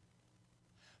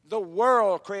 The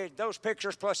world created those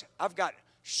pictures, plus I've got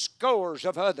scores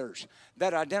of others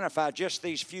that identify just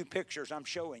these few pictures I'm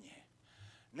showing you.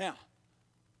 Now,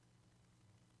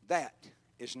 that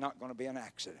is not going to be an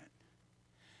accident.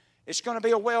 It's going to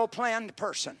be a well-planned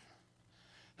person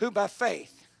who by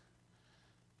faith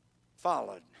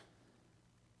followed.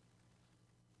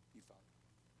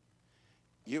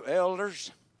 You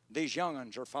elders, these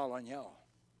young'uns are following y'all.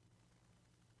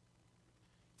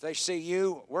 If they see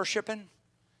you worshiping,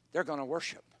 they're going to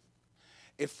worship.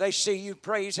 If they see you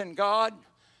praising God,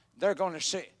 you're going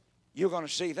to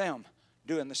see them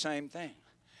doing the same thing.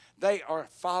 They are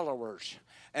followers.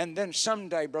 And then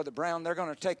someday, Brother Brown, they're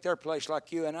going to take their place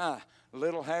like you and I.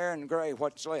 Little hair and gray,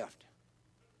 what's left?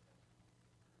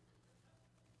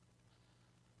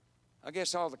 I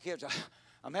guess all the kids,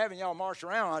 I'm having y'all march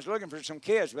around. I was looking for some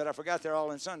kids, but I forgot they're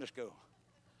all in Sunday school.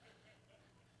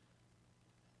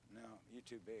 No, you're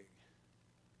too big.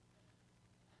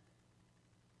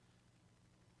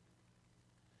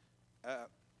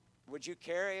 Would you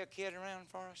carry a kid around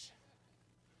for us?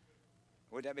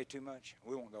 Would that be too much?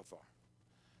 We won't go far.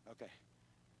 Okay.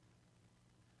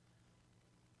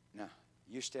 Now,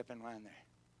 you step in line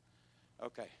there.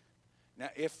 Okay. Now,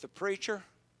 if the preacher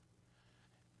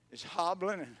is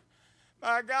hobbling and,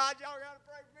 my God, y'all got to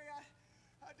pray for me.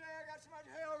 I tell you, I got so much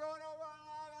hell going on.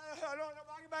 I don't know if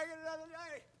I can make it another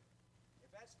day. If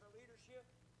that's the leadership,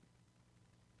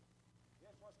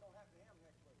 guess what's going to happen to him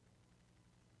next week?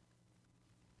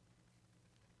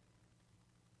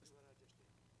 That's what I just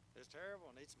did. It's terrible.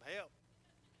 I need some help.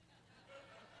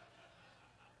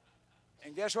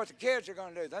 And guess what the kids are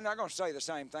going to do? They're not going to say the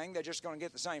same thing. They're just going to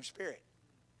get the same spirit.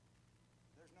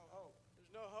 There's no hope.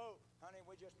 There's no hope. Honey,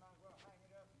 we just might as well hang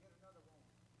it up and get another one.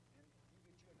 And you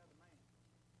get you another man.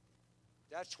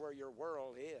 That's where your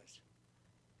world is.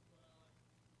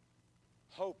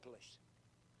 Hopeless.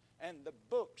 And the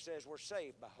book says we're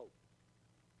saved by hope.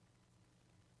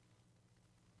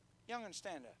 Young'un,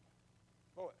 stand up.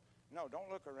 Boy, no,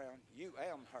 don't look around. You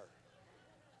am her.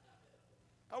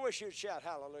 I wish you'd shout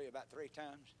hallelujah about 3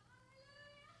 times.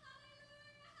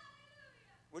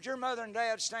 Would your mother and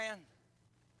dad stand?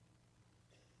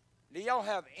 Do y'all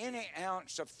have any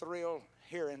ounce of thrill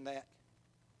hearing that?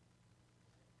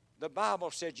 The Bible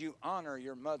said you honor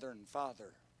your mother and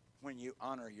father when you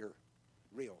honor your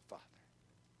real father.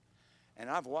 And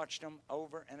I've watched them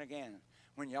over and again.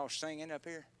 When y'all singing up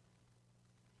here,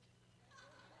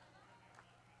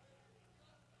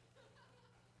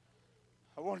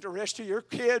 I want the rest of your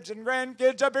kids and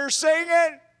grandkids up here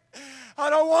singing. I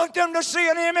don't want them to see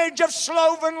an image of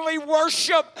slovenly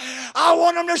worship. I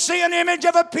want them to see an image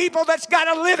of a people that's got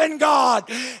a living God.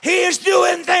 He is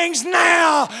doing things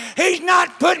now. He's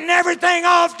not putting everything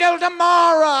off till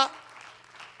tomorrow.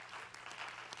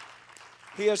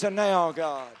 He is a now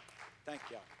God. Thank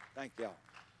y'all. Thank y'all.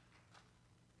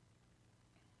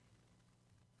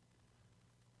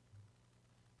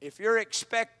 If you're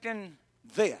expecting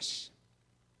this,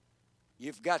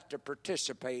 you've got to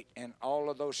participate in all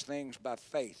of those things by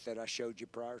faith that I showed you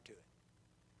prior to it.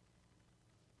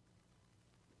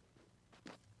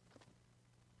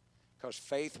 Because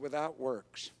faith without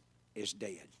works is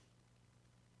dead.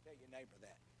 Tell your neighbor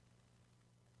that.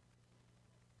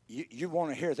 You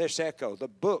want to hear this echo. The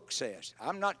book says,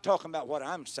 I'm not talking about what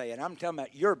I'm saying, I'm talking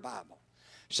about your Bible.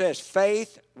 It says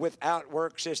faith without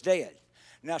works is dead.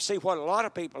 Now see, what a lot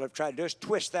of people have tried to do is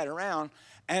twist that around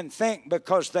and think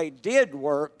because they did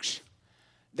works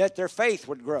that their faith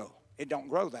would grow. It don't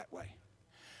grow that way.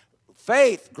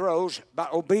 Faith grows by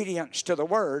obedience to the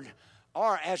Word,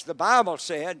 or as the Bible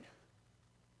said,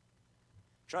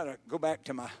 try to go back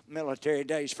to my military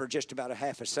days for just about a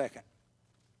half a second.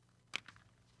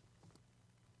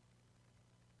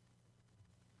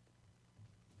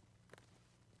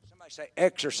 Somebody say,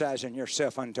 exercising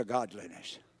yourself unto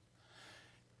godliness.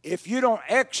 If you don't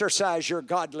exercise your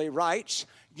godly rights,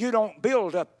 you don't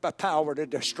build up a power to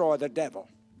destroy the devil.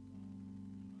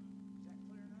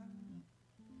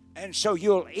 And so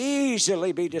you'll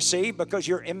easily be deceived because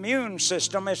your immune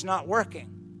system is not working.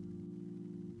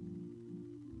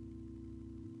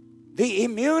 The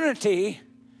immunity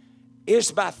is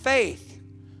by faith,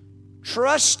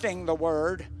 trusting the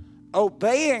Word,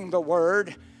 obeying the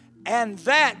Word, and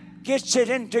that gets it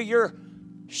into your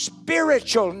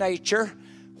spiritual nature,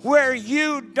 where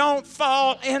you don't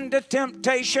fall into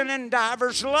temptation and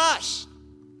divers lusts.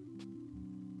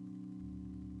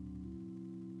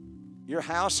 Your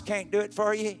house can't do it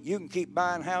for you. You can keep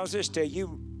buying houses till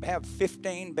you have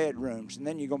 15 bedrooms, and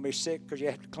then you're going to be sick because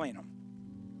you have to clean them.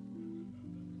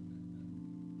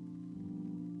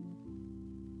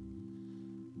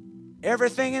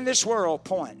 Everything in this world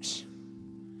points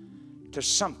to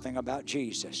something about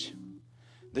Jesus.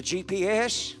 The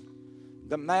GPS,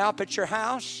 the map at your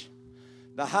house,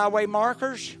 the highway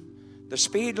markers, the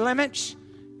speed limits.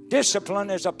 Discipline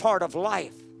is a part of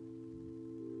life.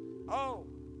 Oh,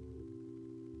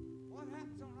 what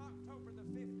happens on October the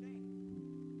 15th?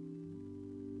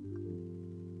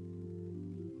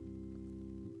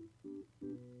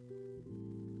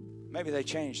 Maybe they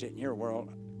changed it in your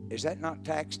world. Is that not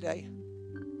tax day?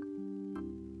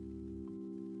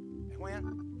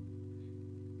 When?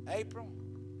 April?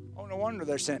 Oh, no wonder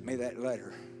they sent me that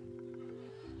letter.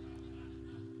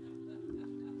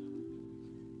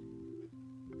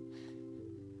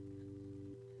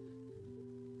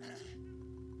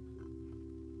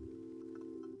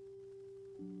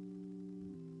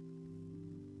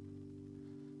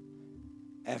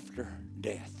 after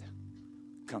death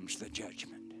comes the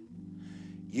judgment.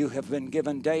 You have been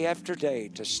given day after day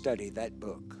to study that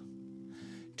book,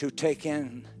 to take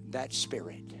in that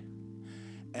spirit.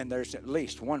 And there's at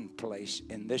least one place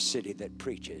in this city that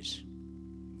preaches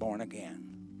born again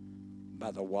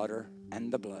by the water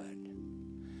and the blood.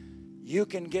 You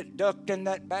can get ducked in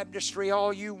that baptistry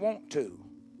all you want to,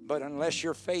 but unless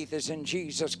your faith is in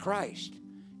Jesus Christ,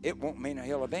 it won't mean a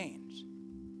hill of beans.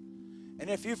 And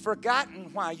if you've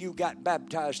forgotten why you got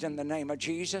baptized in the name of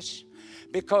Jesus,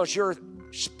 because your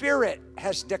spirit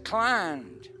has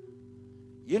declined,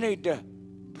 you need to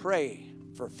pray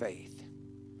for faith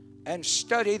and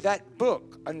study that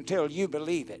book until you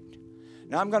believe it.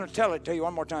 Now, I'm going to tell it to you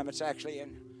one more time. It's actually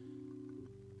in.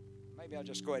 Maybe I'll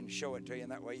just go ahead and show it to you,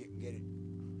 and that way you can get it.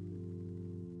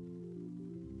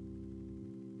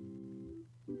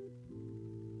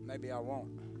 Maybe I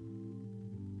won't.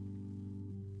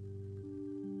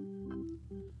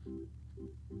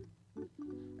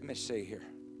 Let me see here.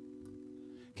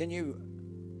 Can you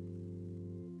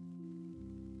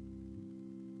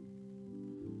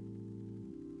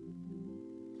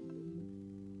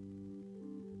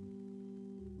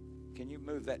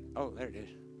move that? Oh, there it is.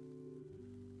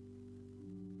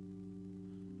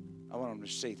 I want them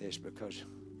to see this because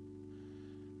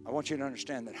I want you to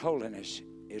understand that holiness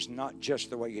is not just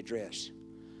the way you dress.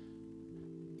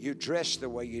 You dress the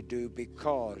way you do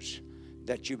because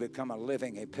that you become a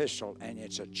living epistle, and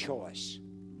it's a choice.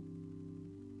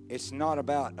 It's not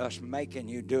about us making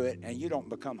you do it, and you don't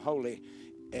become holy.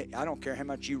 I don't care how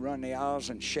much you run the aisles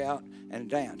and shout and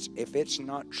dance. If it's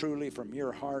not truly from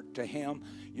your heart to Him,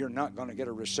 you're not going to get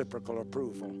a reciprocal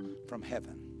approval from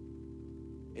heaven.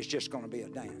 It's just going to be a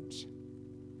dance.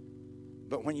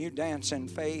 But when you dance in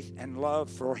faith and love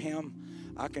for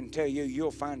Him, I can tell you,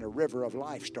 you'll find a river of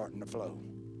life starting to flow.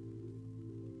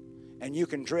 And you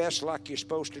can dress like you're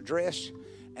supposed to dress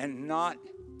and not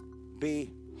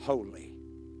be holy.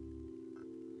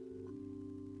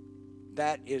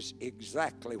 That is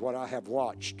exactly what I have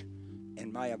watched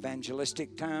in my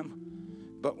evangelistic time.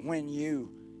 But when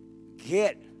you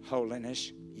get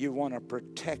holiness, you want to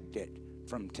protect it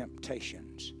from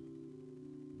temptations.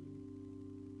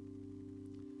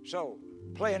 So,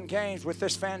 playing games with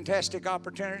this fantastic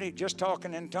opportunity, just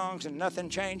talking in tongues and nothing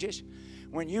changes.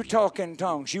 When you talk in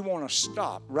tongues, you want to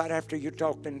stop right after you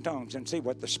talked in tongues and see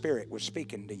what the Spirit was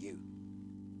speaking to you.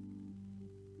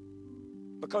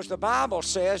 Because the Bible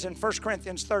says in 1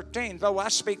 Corinthians 13, though I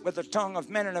speak with the tongue of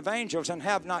men and of angels and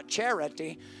have not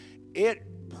charity, it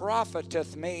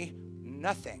profiteth me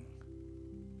nothing.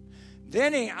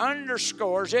 Then he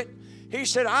underscores it. He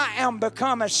said, I am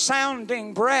become a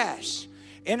sounding brass.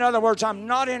 In other words, I'm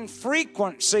not in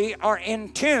frequency or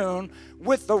in tune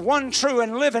with the one true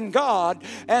and living God,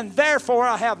 and therefore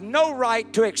I have no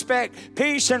right to expect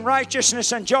peace and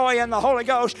righteousness and joy in the Holy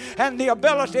Ghost and the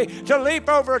ability to leap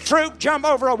over a troop, jump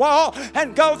over a wall,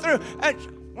 and go through. And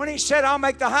when he said, I'll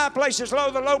make the high places low,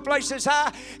 the low places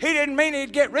high, he didn't mean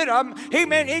he'd get rid of them. He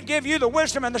meant he'd give you the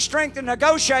wisdom and the strength to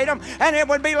negotiate them, and it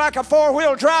would be like a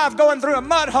four-wheel drive going through a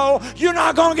mud hole. You're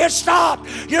not going to get stopped.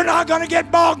 You're not going to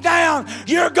get bogged down.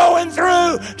 You're going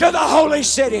through to the holy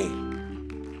city.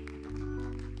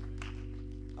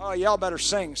 Oh, y'all better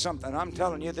sing something. I'm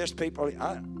telling you, this people,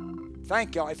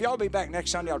 thank y'all. If y'all be back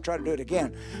next Sunday, I'll try to do it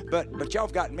again. But y'all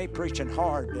have gotten me preaching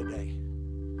hard today.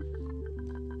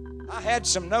 I had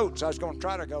some notes I was going to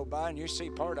try to go by, and you see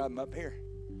part of them up here.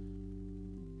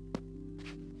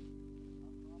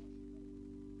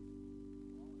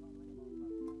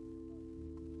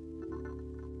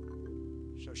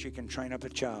 So she can train up a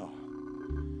child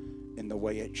in the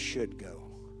way it should go.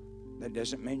 That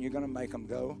doesn't mean you're going to make them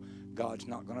go. God's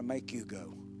not going to make you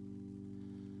go.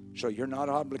 So you're not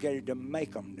obligated to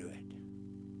make them do it.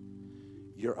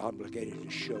 You're obligated to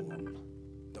show them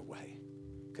the way.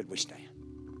 Could we stand?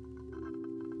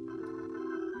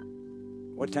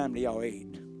 What time do y'all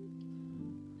eat?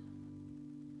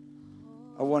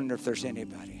 I wonder if there's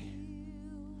anybody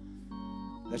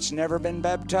that's never been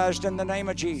baptized in the name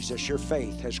of Jesus. Your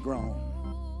faith has grown.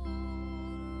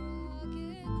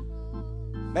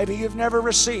 Maybe you've never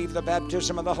received the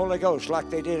baptism of the Holy Ghost like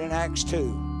they did in Acts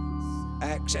 2,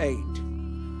 Acts 8,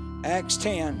 Acts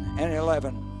 10 and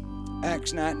 11,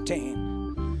 Acts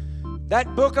 19.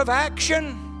 That book of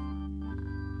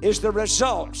action is the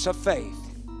results of faith.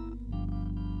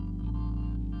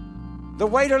 The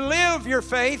way to live your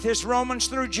faith is Romans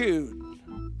through Jude.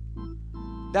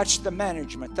 That's the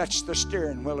management. That's the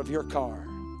steering wheel of your car.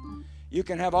 You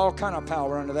can have all kind of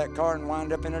power under that car and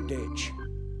wind up in a ditch.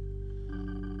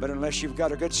 But unless you've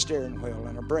got a good steering wheel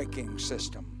and a braking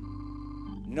system,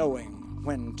 knowing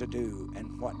when to do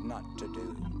and what not to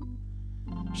do.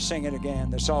 Sing it again.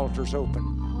 This altar's open.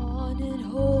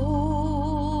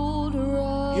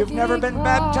 You've never been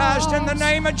baptized in the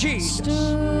name of Jesus,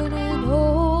 and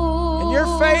your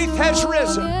faith has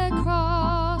risen.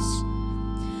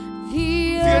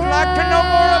 If you'd like to know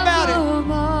more about it,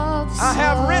 I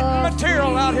have written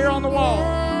material out here on the wall.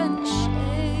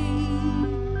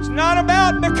 It's not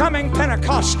about becoming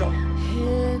Pentecostal.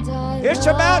 It's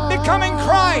about becoming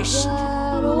Christ.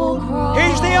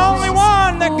 He's the only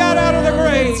one that got out of the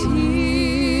grave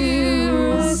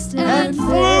and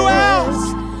flew out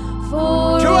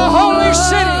to a holy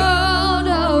city.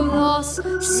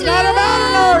 It's not about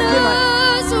an argument.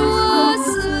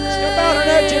 It's about an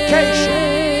education.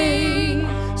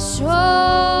 So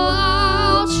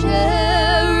I'll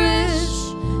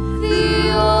cherish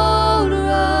the old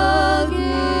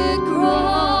rugged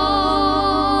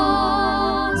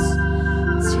cross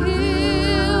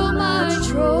till my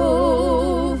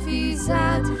trophies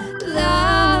at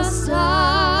last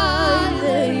I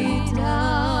lay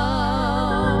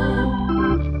down,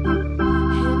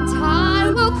 and I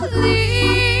will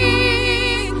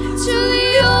cling to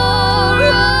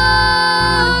your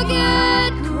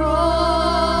rugged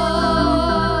cross.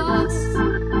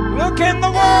 Look in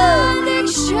the Word.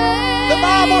 The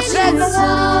Bible said the Word of the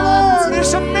Lord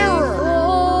is a mirror.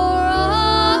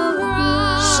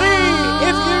 See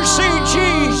if you see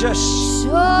Jesus.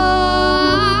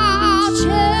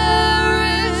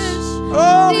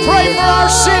 Oh, pray for our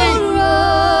city.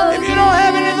 If you don't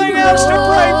have anything else to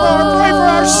pray for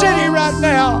our city right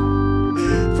now.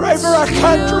 Pray for our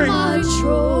country.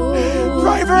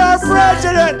 Pray for our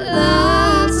president.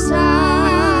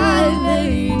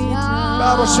 The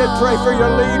Bible said pray for your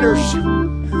leaders.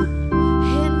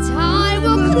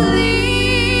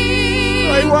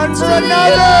 Pray one for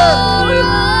another.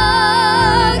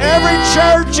 Every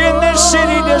church in this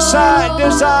city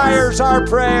desires our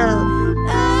prayer.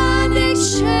 And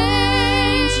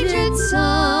exchange it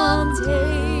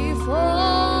someday for a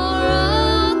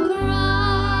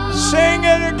crown. Sing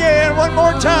it again one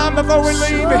more time before we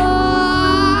leave it.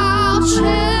 I'll cherish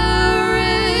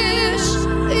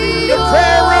The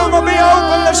prayer room will be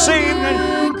open this evening.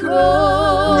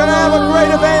 We're going to have a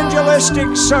great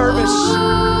evangelistic service.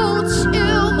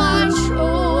 till my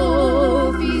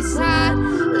trophies at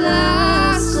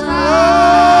last Oh,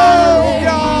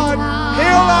 God,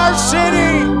 heal our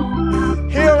city.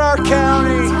 Heal our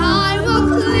county. I will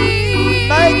cling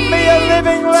Make me a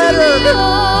living letter. to your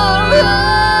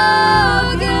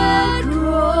rugged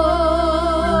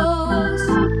cross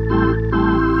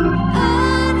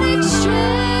and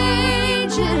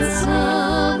exchange it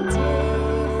someday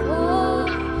for a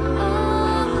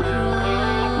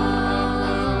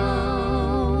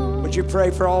crown. Would you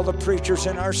pray for all the preachers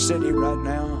in our city right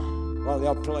now? While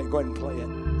they'll play, go ahead and play it.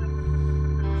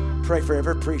 Pray for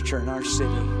every preacher in our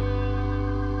city.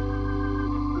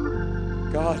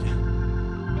 God,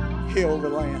 heal the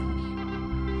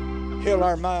land. Heal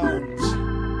our minds.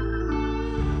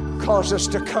 Cause us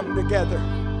to come together.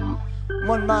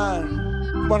 One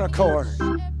mind, one accord.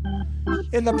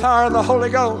 In the power of the Holy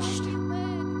Ghost.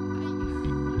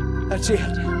 That's it.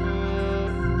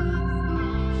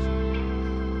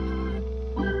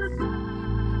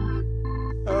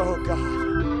 Oh, God.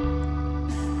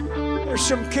 There's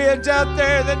some kids out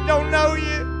there that don't know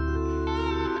you.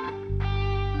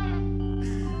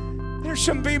 There's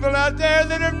some people out there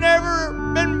that have never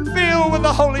been filled with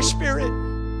the Holy Spirit.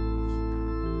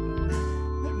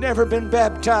 They've never been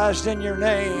baptized in your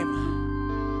name.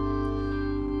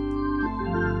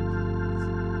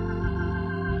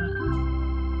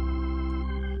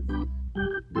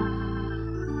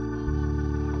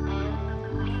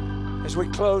 As we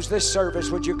close this service,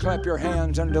 would you clap your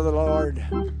hands unto the Lord?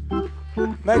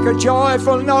 Make a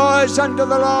joyful noise unto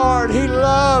the Lord. He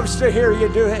loves to hear you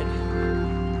do it.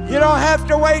 You don't have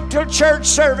to wait till church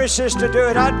services to do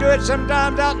it. I do it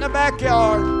sometimes out in the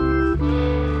backyard.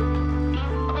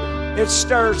 It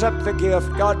stirs up the gift.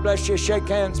 God bless you. Shake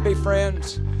hands, be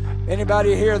friends.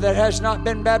 Anybody here that has not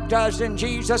been baptized in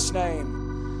Jesus'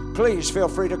 name, please feel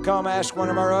free to come ask one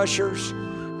of our ushers.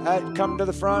 Come to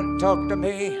the front and talk to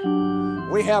me.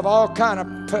 We have all kind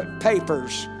of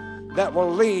papers that will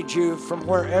lead you from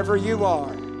wherever you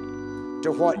are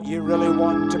to what you really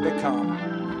want to become.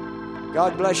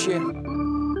 God bless you.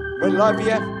 We love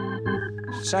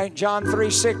you. St. John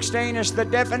 3:16 is the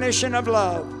definition of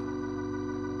love.